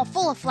them all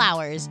full of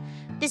flowers.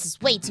 This is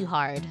way too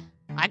hard.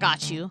 I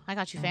got you,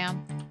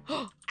 fam.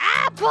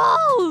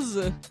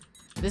 Apples!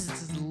 This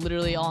is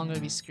literally all I'm going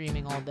to be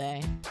screaming all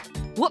day.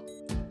 Whoop!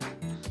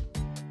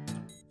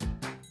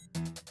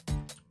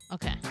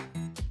 Okay.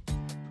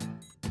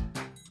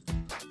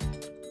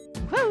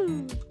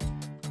 Woo!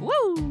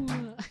 Woo!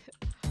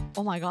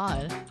 Oh my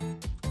god.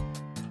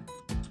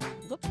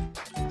 Whoop.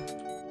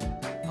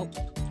 Oh.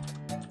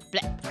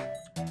 Blep.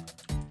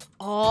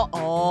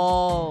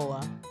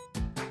 Oh.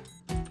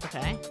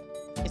 Okay.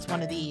 It's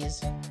one of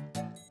these.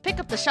 Pick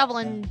up the shovel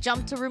and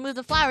jump to remove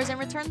the flowers and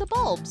return the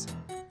bulbs.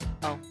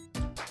 Oh.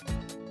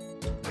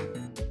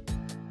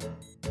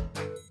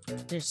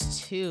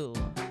 There's 2.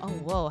 Oh,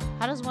 whoa.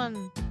 How does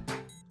one...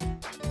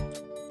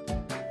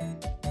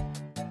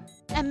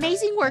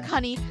 Amazing work,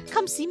 honey.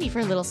 Come see me for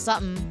a little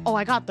something. Oh,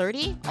 I got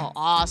 30? Oh,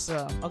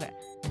 awesome. Okay.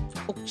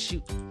 Oh,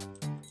 shoot.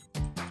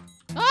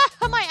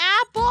 Ah, my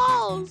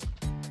apples!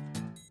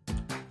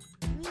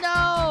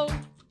 No!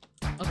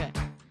 Okay.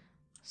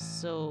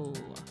 So...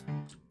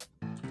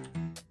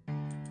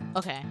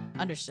 Okay,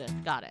 understood.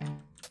 Got it.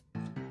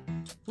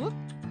 Whoop.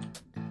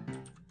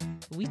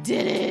 We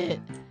did it!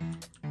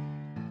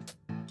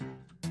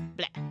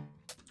 Blah.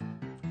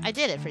 I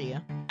did it for you.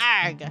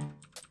 Arg!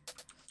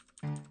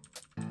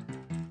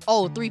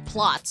 Oh, 3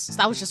 plots. So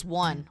that was just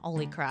 1.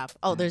 Holy crap.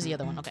 Oh, there's the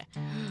other one. Okay.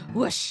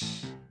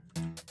 Whoosh.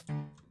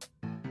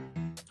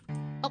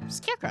 Oh,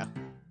 Scarecrow.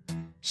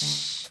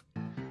 Shh.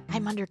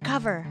 I'm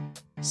undercover.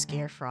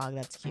 Scare frog.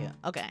 That's cute.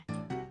 Okay.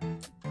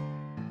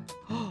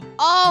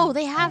 Oh,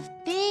 they have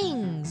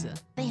things.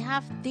 They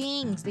have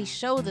things. They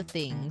show the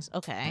things.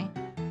 Okay.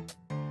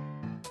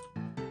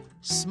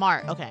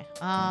 Smart. Okay.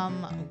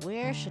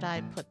 Where should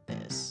I put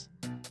this?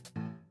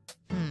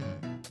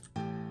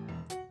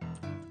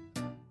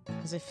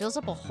 Because it fills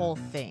up a whole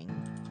thing.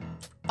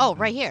 Oh,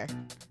 right here.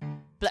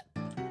 Blip.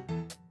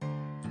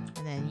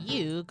 And then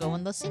you go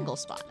in the single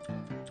spot.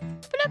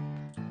 Blip.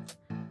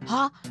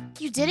 Huh?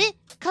 You did it?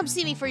 Come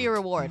see me for your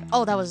reward.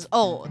 Oh, that was...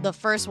 Oh, the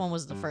first one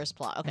was the first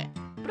plot. Okay.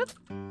 Blip.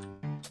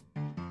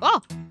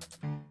 Oh!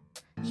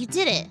 You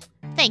did it.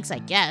 Thanks, I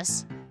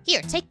guess.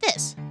 Here, take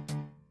this.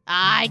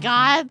 I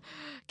got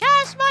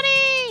cash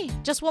money!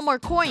 Just 1 more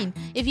coin.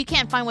 If you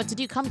can't find what to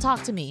do, come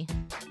talk to me.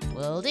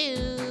 Will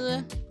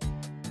do.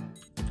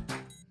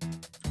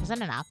 Was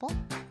that an apple?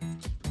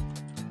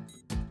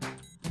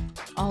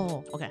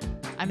 Oh, okay.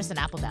 I missed an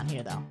apple down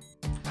here, though.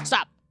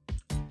 Stop!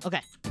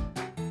 Okay.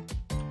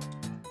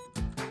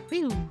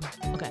 Whew.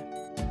 Okay.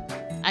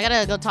 I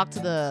gotta go talk to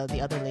the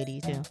other lady,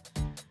 too.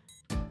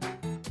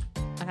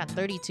 I got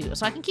 32,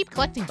 so I can keep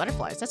collecting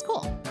butterflies. That's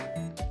cool.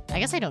 I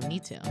guess I don't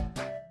need to.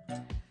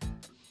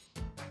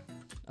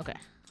 Okay.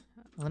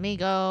 Let me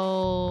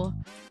go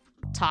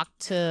talk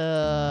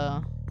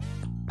to...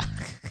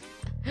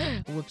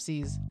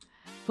 Whoopsies.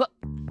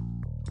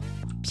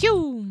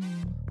 Pew!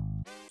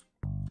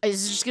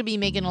 It's just gonna be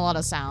making a lot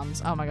of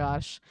sounds. Oh my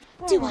gosh.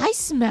 Do I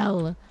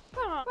smell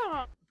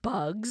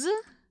bugs?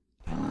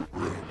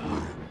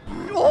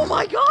 Oh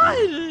my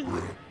god!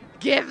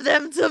 Give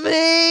them to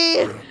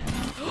me!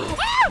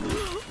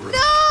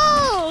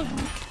 No!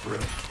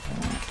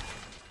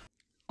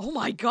 Oh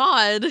my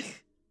god.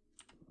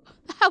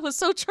 That was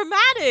so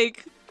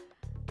traumatic.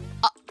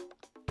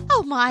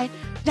 Oh my,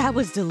 that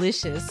was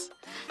delicious.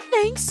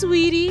 Thanks,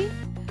 sweetie.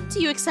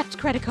 Do you accept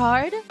credit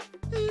card?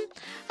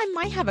 I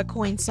might have a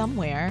coin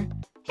somewhere.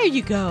 Here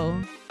you go.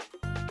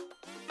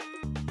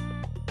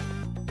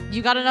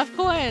 You got enough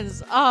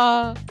coins.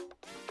 Wow.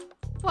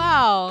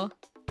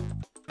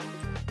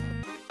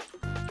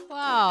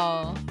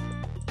 Wow.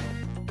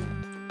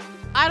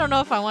 I don't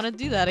know if I want to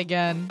do that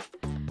again.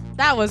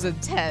 That was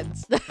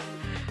intense.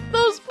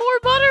 Those poor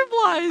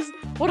butterflies.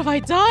 What have I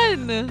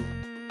done?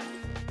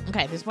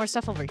 Okay, there's more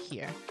stuff over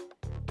here.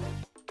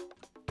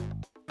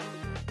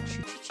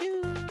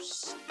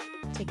 Choo-choo-choos.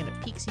 Taking a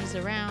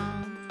peeksies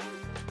around.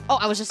 Oh,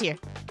 I was just here.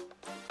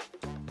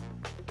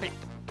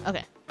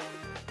 Okay.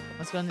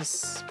 Let's go in this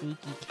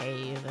spooky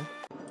cave.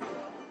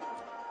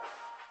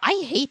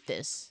 I hate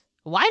this.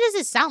 Why does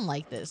it sound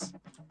like this?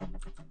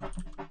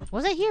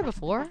 Was I here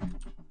before?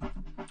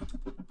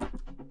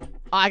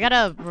 Oh, I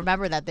gotta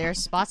remember that there are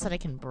spots that I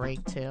can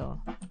break too.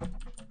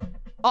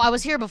 Oh, I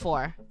was here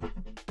before.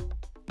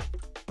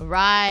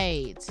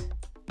 Right.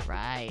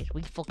 Right.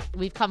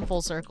 We've come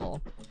full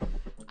circle.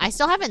 I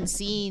still haven't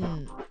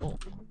seen... Oh.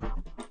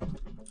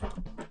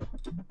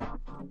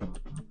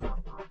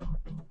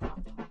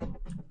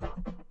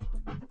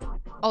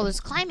 Oh,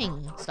 there's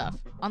climbing stuff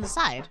on the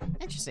side.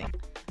 Interesting.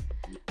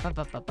 Whoop.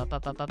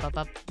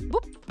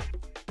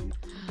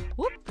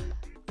 Whoop.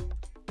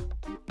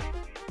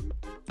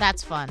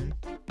 That's fun.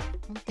 I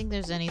don't think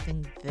there's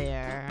anything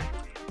there.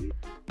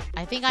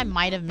 I think I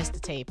might have missed the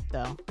tape,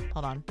 though.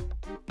 Hold on.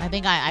 I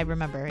think I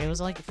remember. It was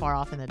like far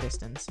off in the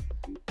distance.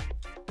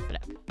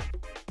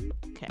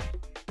 Okay.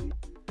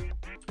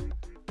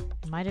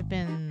 It might have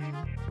been...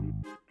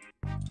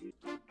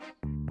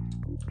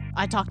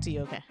 I talked to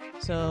you, okay.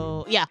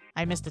 So, yeah,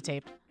 I missed the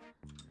tape.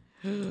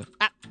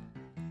 Ah.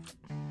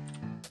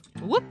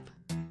 Whoop.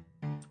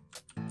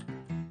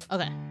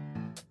 Okay.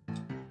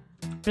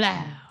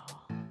 Blow.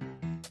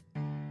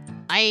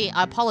 I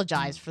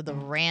apologize for the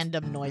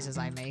random noises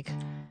I make.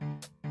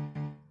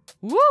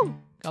 Woo!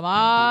 Come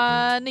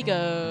on,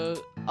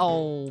 Niko.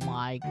 Oh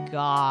my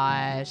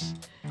gosh.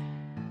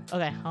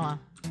 Okay, hold on.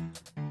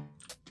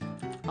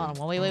 Hold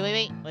on.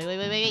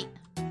 Wait.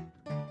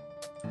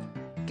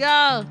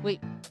 Go! Wait.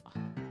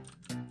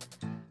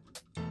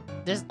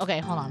 Okay,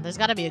 hold on. There's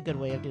gotta be a good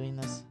way of doing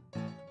this.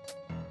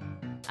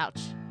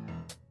 Ouch.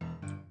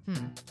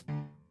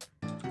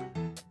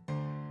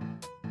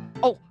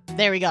 Oh,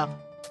 there we go.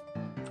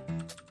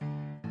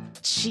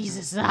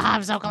 Jesus,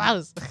 I'm so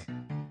close.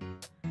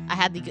 I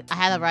had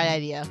the right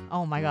idea.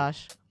 Oh my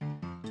gosh.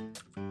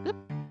 Whoop.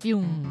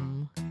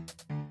 Boom.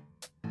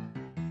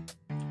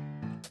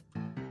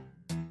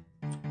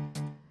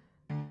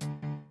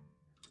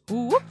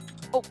 Whoop.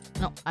 Oh,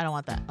 no, I don't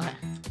want that. Okay.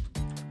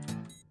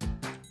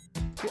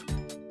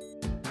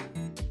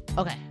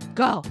 Okay,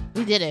 go.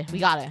 We did it. We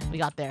got it. We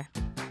got there.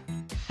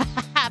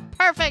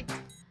 Perfect.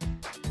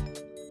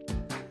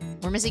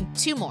 We're missing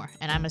 2 more,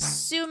 and I'm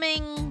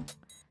assuming...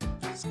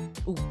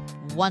 Ooh,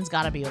 one's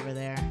gotta be over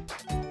there.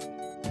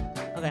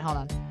 Okay, hold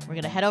on. We're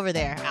gonna head over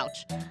there.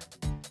 Ouch.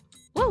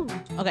 Woo!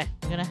 Okay,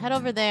 we're gonna head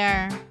over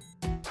there.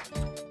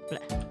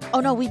 Bleh. Oh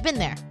no, we've been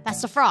there.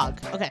 That's the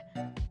frog. Okay.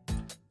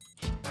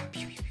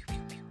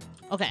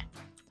 Okay.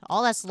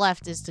 All that's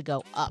left is to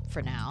go up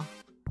for now.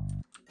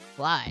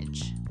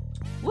 Fudge.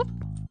 Whoop.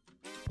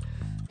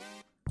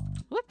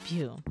 Whoop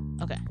you.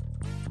 Okay.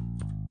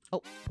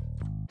 Oh.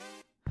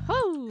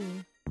 Whoo.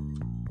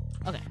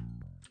 Okay.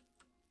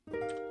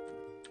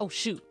 Oh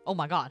shoot. Oh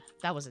my god.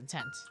 That was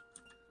intense.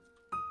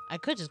 I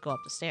could just go up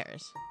the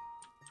stairs.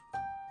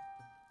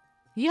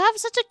 You have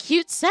such a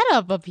cute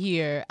setup up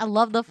here. I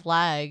love the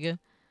flag.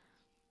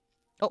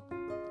 Oh.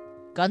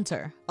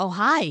 Gunter. Oh,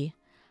 hi.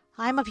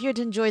 I'm up here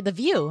to enjoy the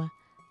view.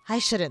 I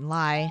shouldn't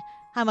lie.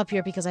 I'm up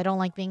here because I don't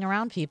like being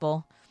around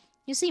people.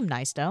 You seem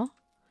nice, though.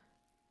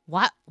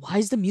 What? Why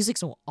is the music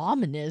so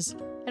ominous?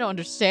 I don't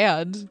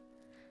understand.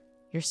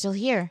 You're still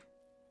here.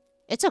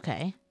 It's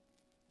okay.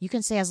 You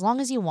can stay as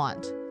long as you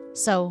want.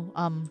 So,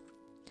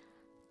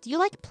 do you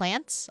like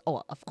plants?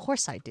 Oh, of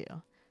course I do.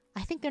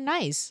 I think they're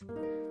nice.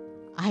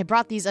 I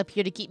brought these up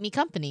here to keep me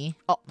company.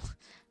 Oh,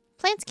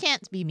 plants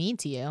can't be mean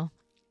to you,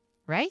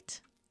 right?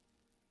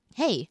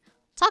 Hey,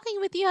 talking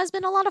with you has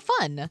been a lot of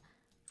fun.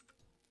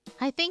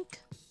 I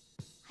think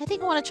I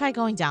want to try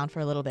going down for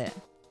a little bit.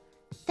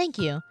 Thank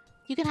you.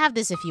 You can have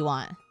this if you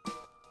want.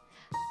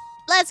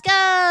 Let's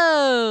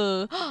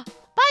go!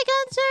 Bye,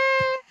 Gunter!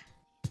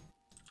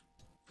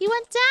 He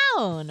went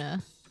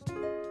down.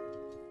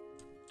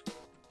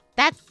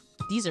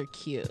 These are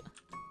cute.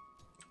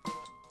 I'm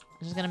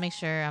just gonna make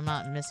sure I'm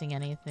not missing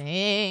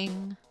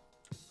anything.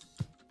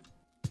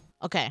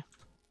 Okay.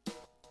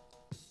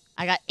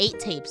 I got 8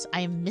 tapes.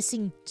 I am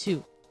missing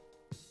 2.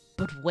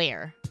 But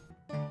where?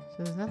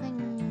 So there's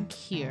nothing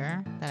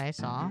here that I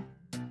saw.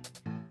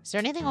 Is there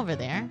anything over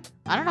there?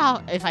 I don't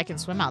know if I can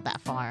swim out that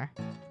far.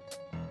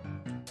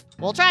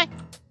 We'll try.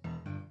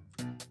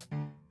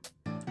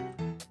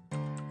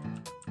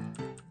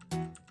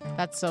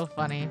 That's so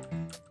funny.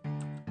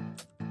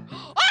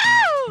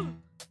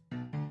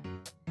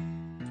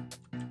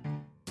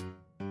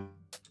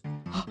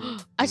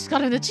 I just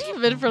got an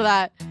achievement for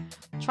that.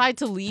 Tried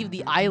to leave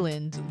the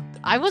island.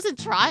 I wasn't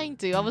trying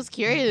to. I was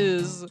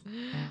curious.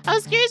 I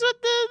was curious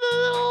what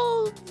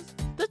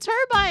the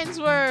turbines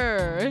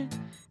were.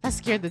 That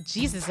scared the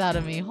Jesus out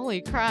of me.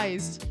 Holy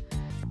Christ.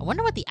 I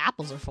wonder what the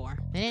apples are for.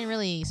 They didn't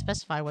really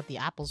specify what the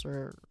apples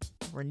were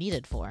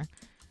needed for.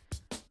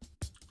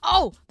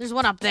 Oh, there's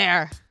one up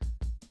there.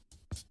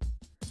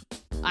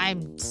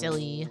 I'm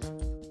silly.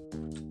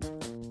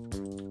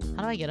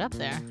 How do I get up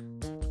there?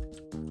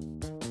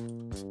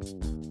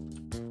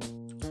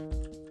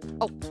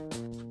 Oh.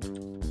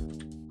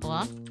 Hold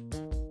on.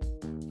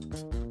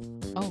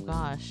 Oh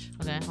gosh.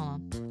 Okay, hold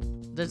on.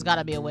 There's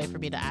gotta be a way for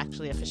me to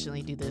actually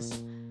efficiently do this.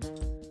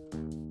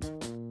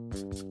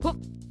 Whoop.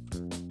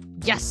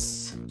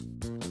 Yes!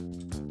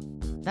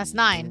 That's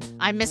 9.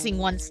 I'm missing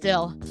 1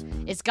 still.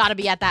 It's gotta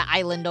be at that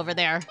island over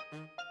there.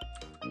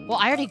 Well,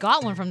 I already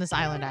got one from this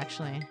island,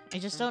 actually. I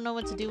just don't know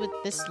what to do with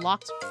this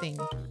locked thing.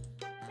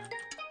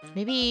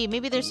 Maybe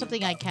there's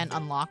something I can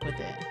unlock with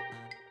it.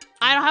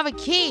 I don't have a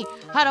key!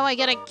 How do I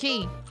get a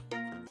key?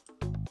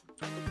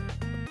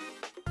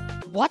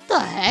 What the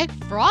heck?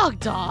 Frog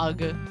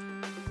dog!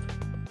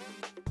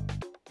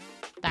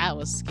 That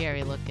was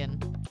scary looking.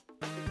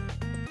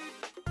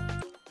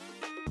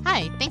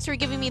 Hi, thanks for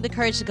giving me the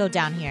courage to go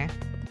down here.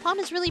 The pond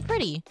is really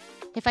pretty.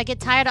 If I get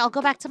tired, I'll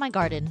go back to my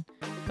garden.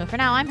 But for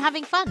now, I'm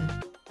having fun.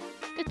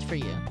 Good for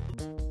you.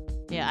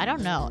 Yeah, I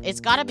don't know. It's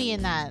gotta be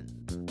in that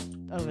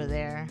over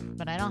there.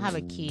 But I don't have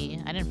a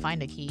key. I didn't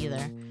find a key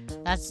either.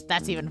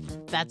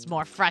 That's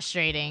more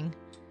frustrating.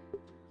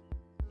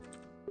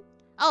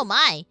 Oh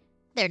my!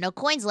 There are no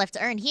coins left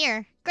to earn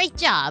here. Great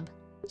job!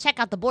 Check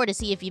out the board to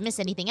see if you miss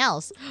anything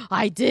else.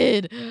 I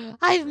did!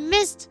 I've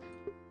missed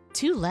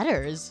 2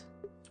 letters.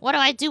 What do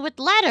I do with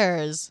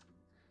letters?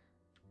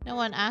 No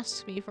one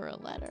asked me for a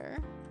letter.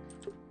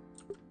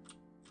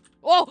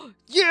 Oh,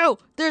 you!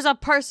 There's a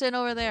person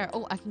over there.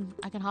 Oh, I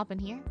can hop in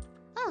here?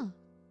 Oh.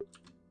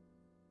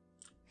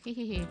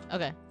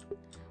 Okay.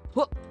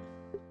 Whoop.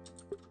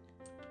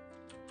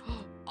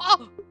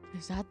 Oh!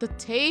 Is that the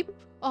tape?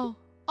 Oh.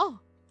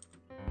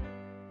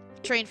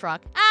 Train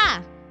frog.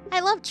 Ah!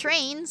 I love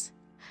trains.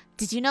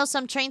 Did you know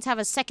some trains have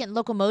a second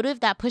locomotive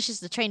that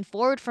pushes the train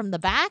forward from the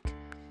back?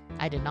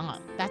 I did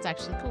not. That's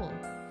actually cool.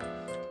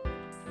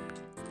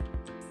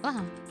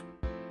 Wow.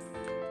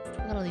 Look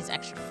at all these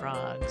extra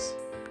frogs.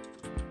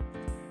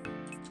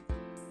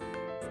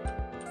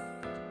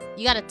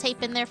 You got a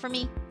tape in there for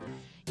me?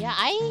 Yeah,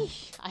 I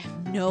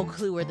have no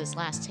clue where this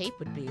last tape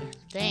would be.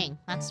 Dang,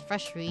 that's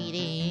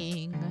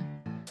frustrating.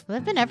 Well,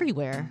 they've been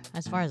everywhere,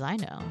 as far as I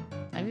know.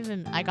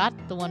 I got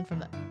the one from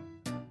the...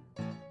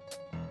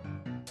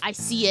 I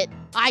see it!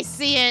 I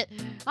see it!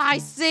 I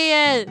see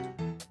it!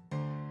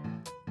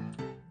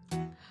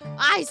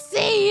 I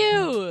see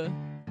you!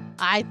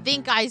 I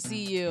think I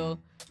see you.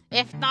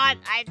 If not,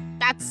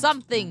 that's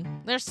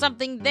something. There's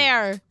something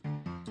there.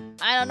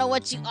 I don't know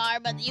what you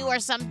are, but you are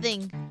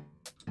something.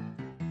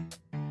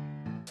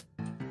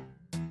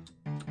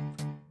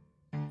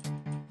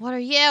 What are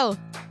you?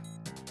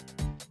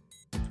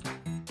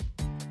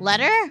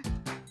 Letter?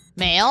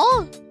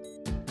 Mail?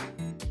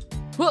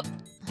 Whoop.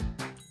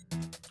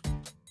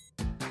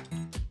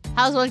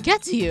 How does one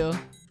get to you?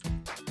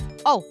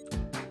 Oh,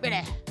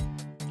 really?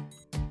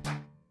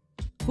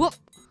 Whoop.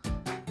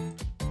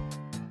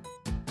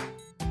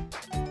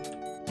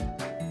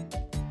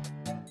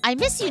 I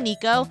miss you,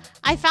 Niko.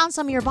 I found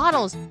some of your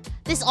bottles.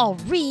 This all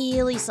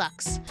really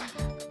sucks.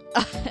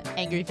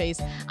 Angry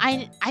face.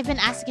 I've been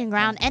asking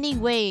around any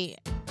way.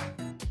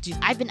 Dude,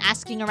 I've been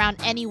asking around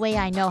any way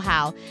I know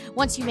how.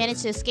 Once you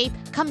manage to escape,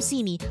 come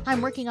see me.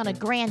 I'm working on a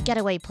grand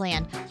getaway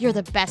plan. You're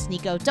the best,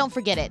 Niko. Don't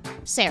forget it.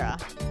 Sarah.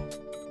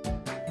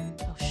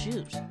 Oh,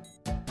 shoot.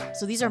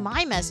 So these are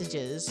my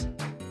messages.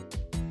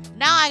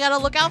 Now I gotta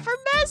look out for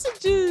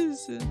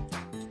messages.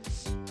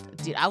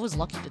 Dude, I was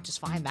lucky to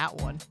just find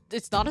that one.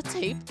 It's not a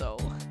tape, though.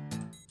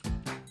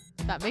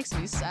 That makes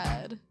me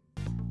sad.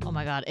 Oh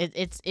my god,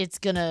 it's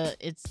gonna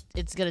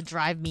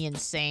drive me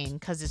insane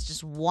because it's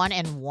just 1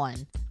 and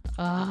 1.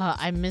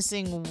 I'm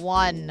missing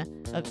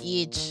 1 of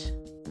each.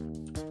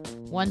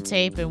 1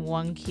 tape and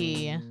 1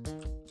 key.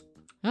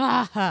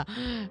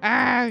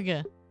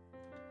 Arg.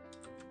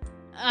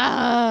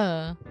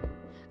 I'm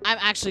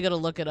actually gonna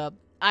look it up.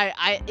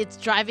 It's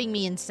driving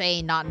me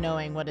insane not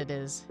knowing what it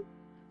is.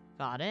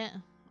 Got it.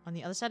 On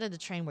the other side of the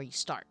train where you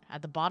start.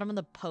 At the bottom of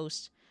the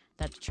post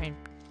that the train...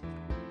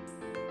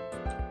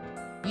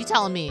 You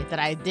telling me that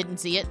I didn't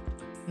see it?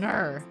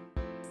 Ner.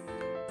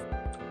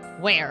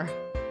 Where?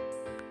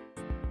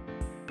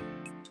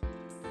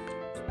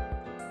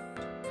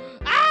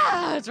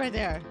 Ah! It's right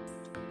there.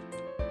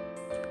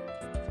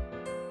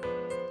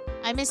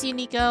 I miss you,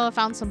 Niko. I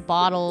found some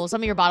bottles.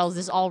 Some of your bottles.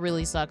 This all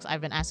really sucks.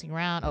 I've been asking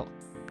around. Oh.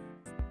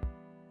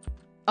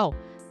 Oh.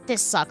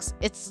 This sucks.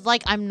 It's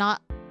like I'm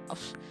not... Oh.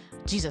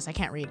 Jesus, I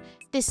can't read.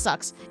 This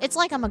sucks. It's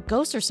like I'm a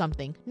ghost or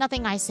something.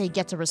 Nothing I say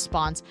gets a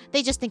response.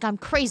 They just think I'm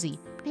crazy.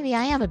 Maybe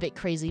I am a bit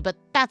crazy, but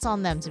that's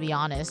on them, to be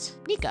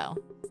honest. Niko.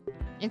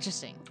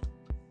 Interesting.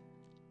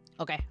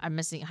 Okay, I'm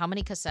missing... How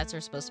many cassettes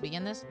are supposed to be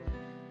in this?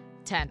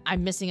 10.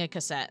 I'm missing a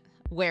cassette.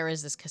 Where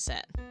is this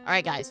cassette? All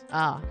right, guys.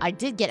 I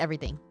did get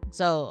everything.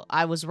 So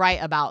I was right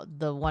about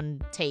the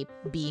 1 tape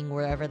being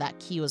wherever that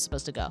key was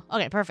supposed to go.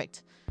 Okay,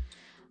 perfect.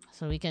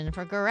 So we can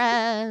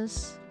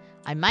progress.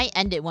 I might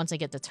end it once I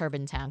get to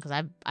Turban Town, because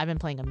I've been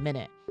playing a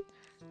minute.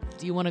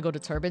 Do you want to go to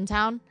Turban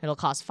Town? It'll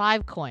cost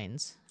 5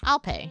 coins. I'll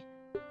pay.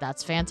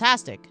 That's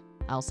fantastic.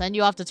 I'll send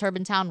you off to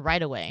Turban Town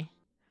right away.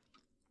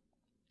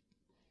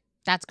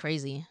 That's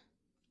crazy.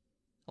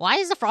 Why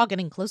is the frog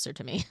getting closer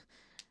to me?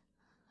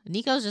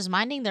 Niko's just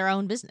minding their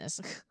own business.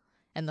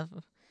 And the...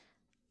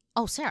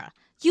 Oh, Sarah,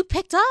 you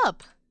picked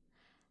up!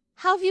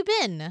 How have you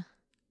been?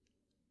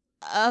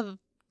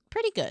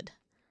 Pretty good.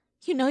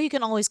 You know you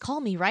can always call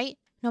me, right?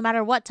 No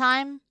matter what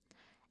time.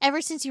 Ever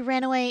since you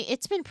ran away,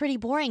 it's been pretty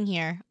boring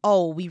here.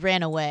 Oh, we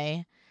ran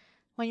away.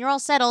 When you're all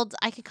settled,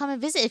 I could come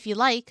and visit if you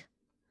like.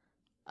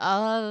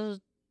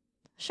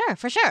 Sure,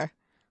 for sure.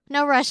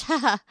 No rush,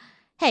 haha.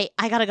 Hey,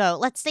 I gotta go.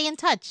 Let's stay in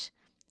touch.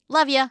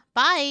 Love ya.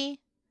 Bye.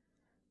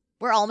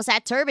 We're almost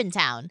at Turban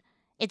Town.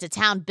 It's a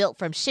town built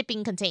from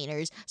shipping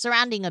containers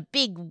surrounding a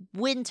big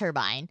wind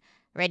turbine.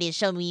 Ready to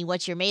show me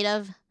what you're made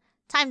of?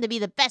 Time to be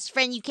the best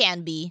friend you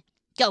can be.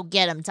 Go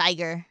get him,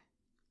 Tiger.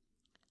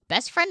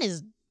 Best friend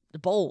is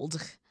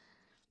bold.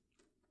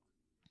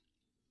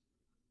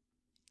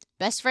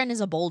 Best friend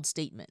is a bold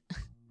statement.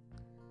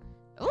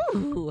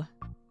 Ooh.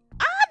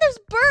 Ah, there's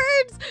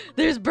birds!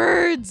 There's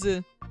birds!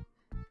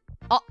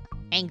 Oh,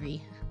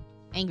 angry.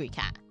 Angry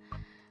cat.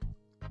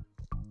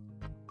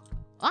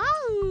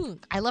 Oh,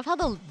 I love how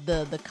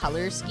the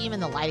color scheme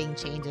and the lighting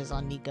changes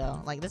on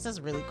Niko. Like, this is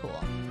really cool.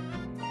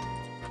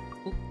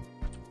 Ooh.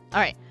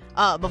 All right.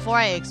 Before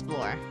I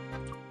explore,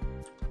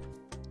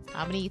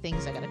 how many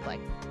things I gotta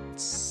collect?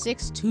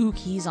 2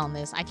 keys on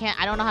this. I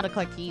don't know how to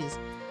collect keys.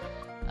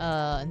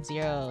 And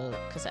 0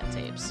 cassette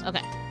tapes.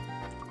 Okay.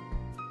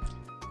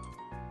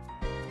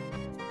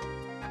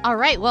 All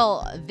right.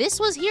 Well, this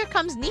was Here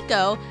Comes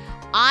Niko.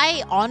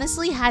 I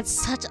honestly had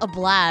such a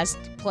blast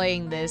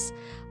playing this.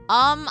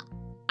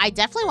 I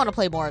definitely want to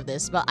play more of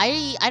this, but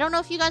I don't know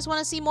if you guys want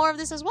to see more of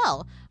this as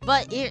well.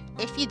 But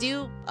if you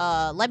do,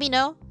 let me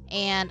know,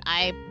 and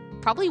I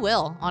probably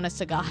will, honest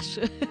to gosh.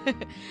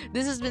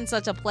 This has been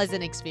such a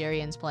pleasant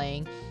experience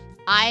playing.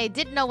 I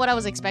didn't know what I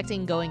was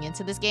expecting going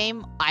into this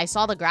game. I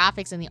saw the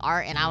graphics and the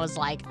art, and I was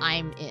like,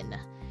 I'm in.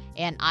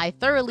 And I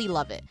thoroughly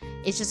love it.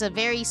 It's just a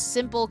very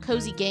simple,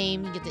 cozy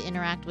game. You get to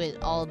interact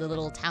with all the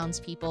little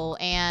townspeople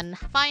and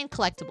find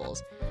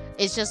collectibles.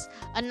 It's just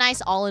a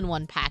nice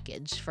all-in-one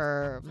package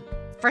for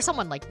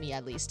someone like me,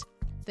 at least.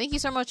 Thank you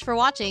so much for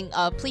watching.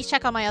 Please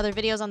check out my other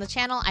videos on the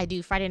channel. I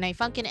do Friday Night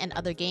Funkin' and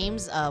other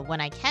games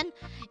when I can.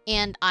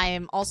 And I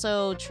am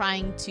also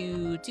trying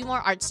to do more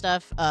art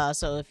stuff.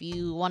 So if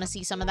you want to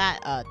see some of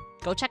that,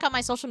 go check out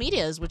my social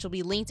medias, which will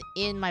be linked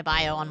in my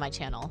bio on my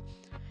channel.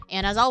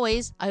 And as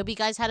always, I hope you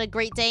guys had a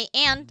great day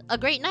and a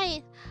great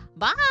night.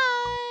 Bye!